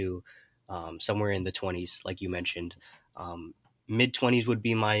leads you to somewhere in the 20s, like you mentioned. Mid 20s would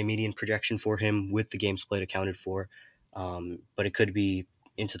be my median projection for him with the games played accounted for, but it could be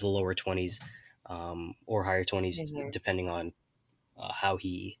into the lower 20s. or higher 20s, Hmm. depending on how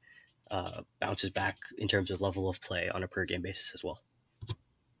he bounces back in terms of level of play on a per game basis as well.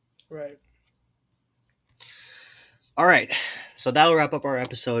 Right. All right, so that'll wrap up our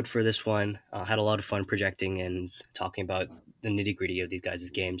episode for this one. Had a lot of fun projecting and talking about the nitty gritty of these guys'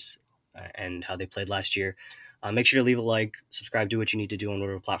 games and how they played last year. Make sure to leave a like, subscribe, do what you need to do on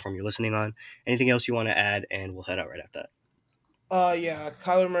whatever platform you're listening on. Anything else you want to add, and we'll head out right after that. Yeah,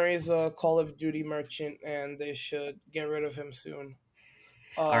 Kyler Murray's a Call of Duty merchant, and they should get rid of him soon.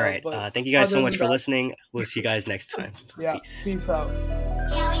 All right, But thank you guys so other much than for that, listening. We'll see you guys next time. yeah, Peace. peace out.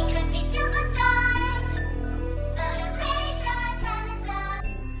 Yeah, we could be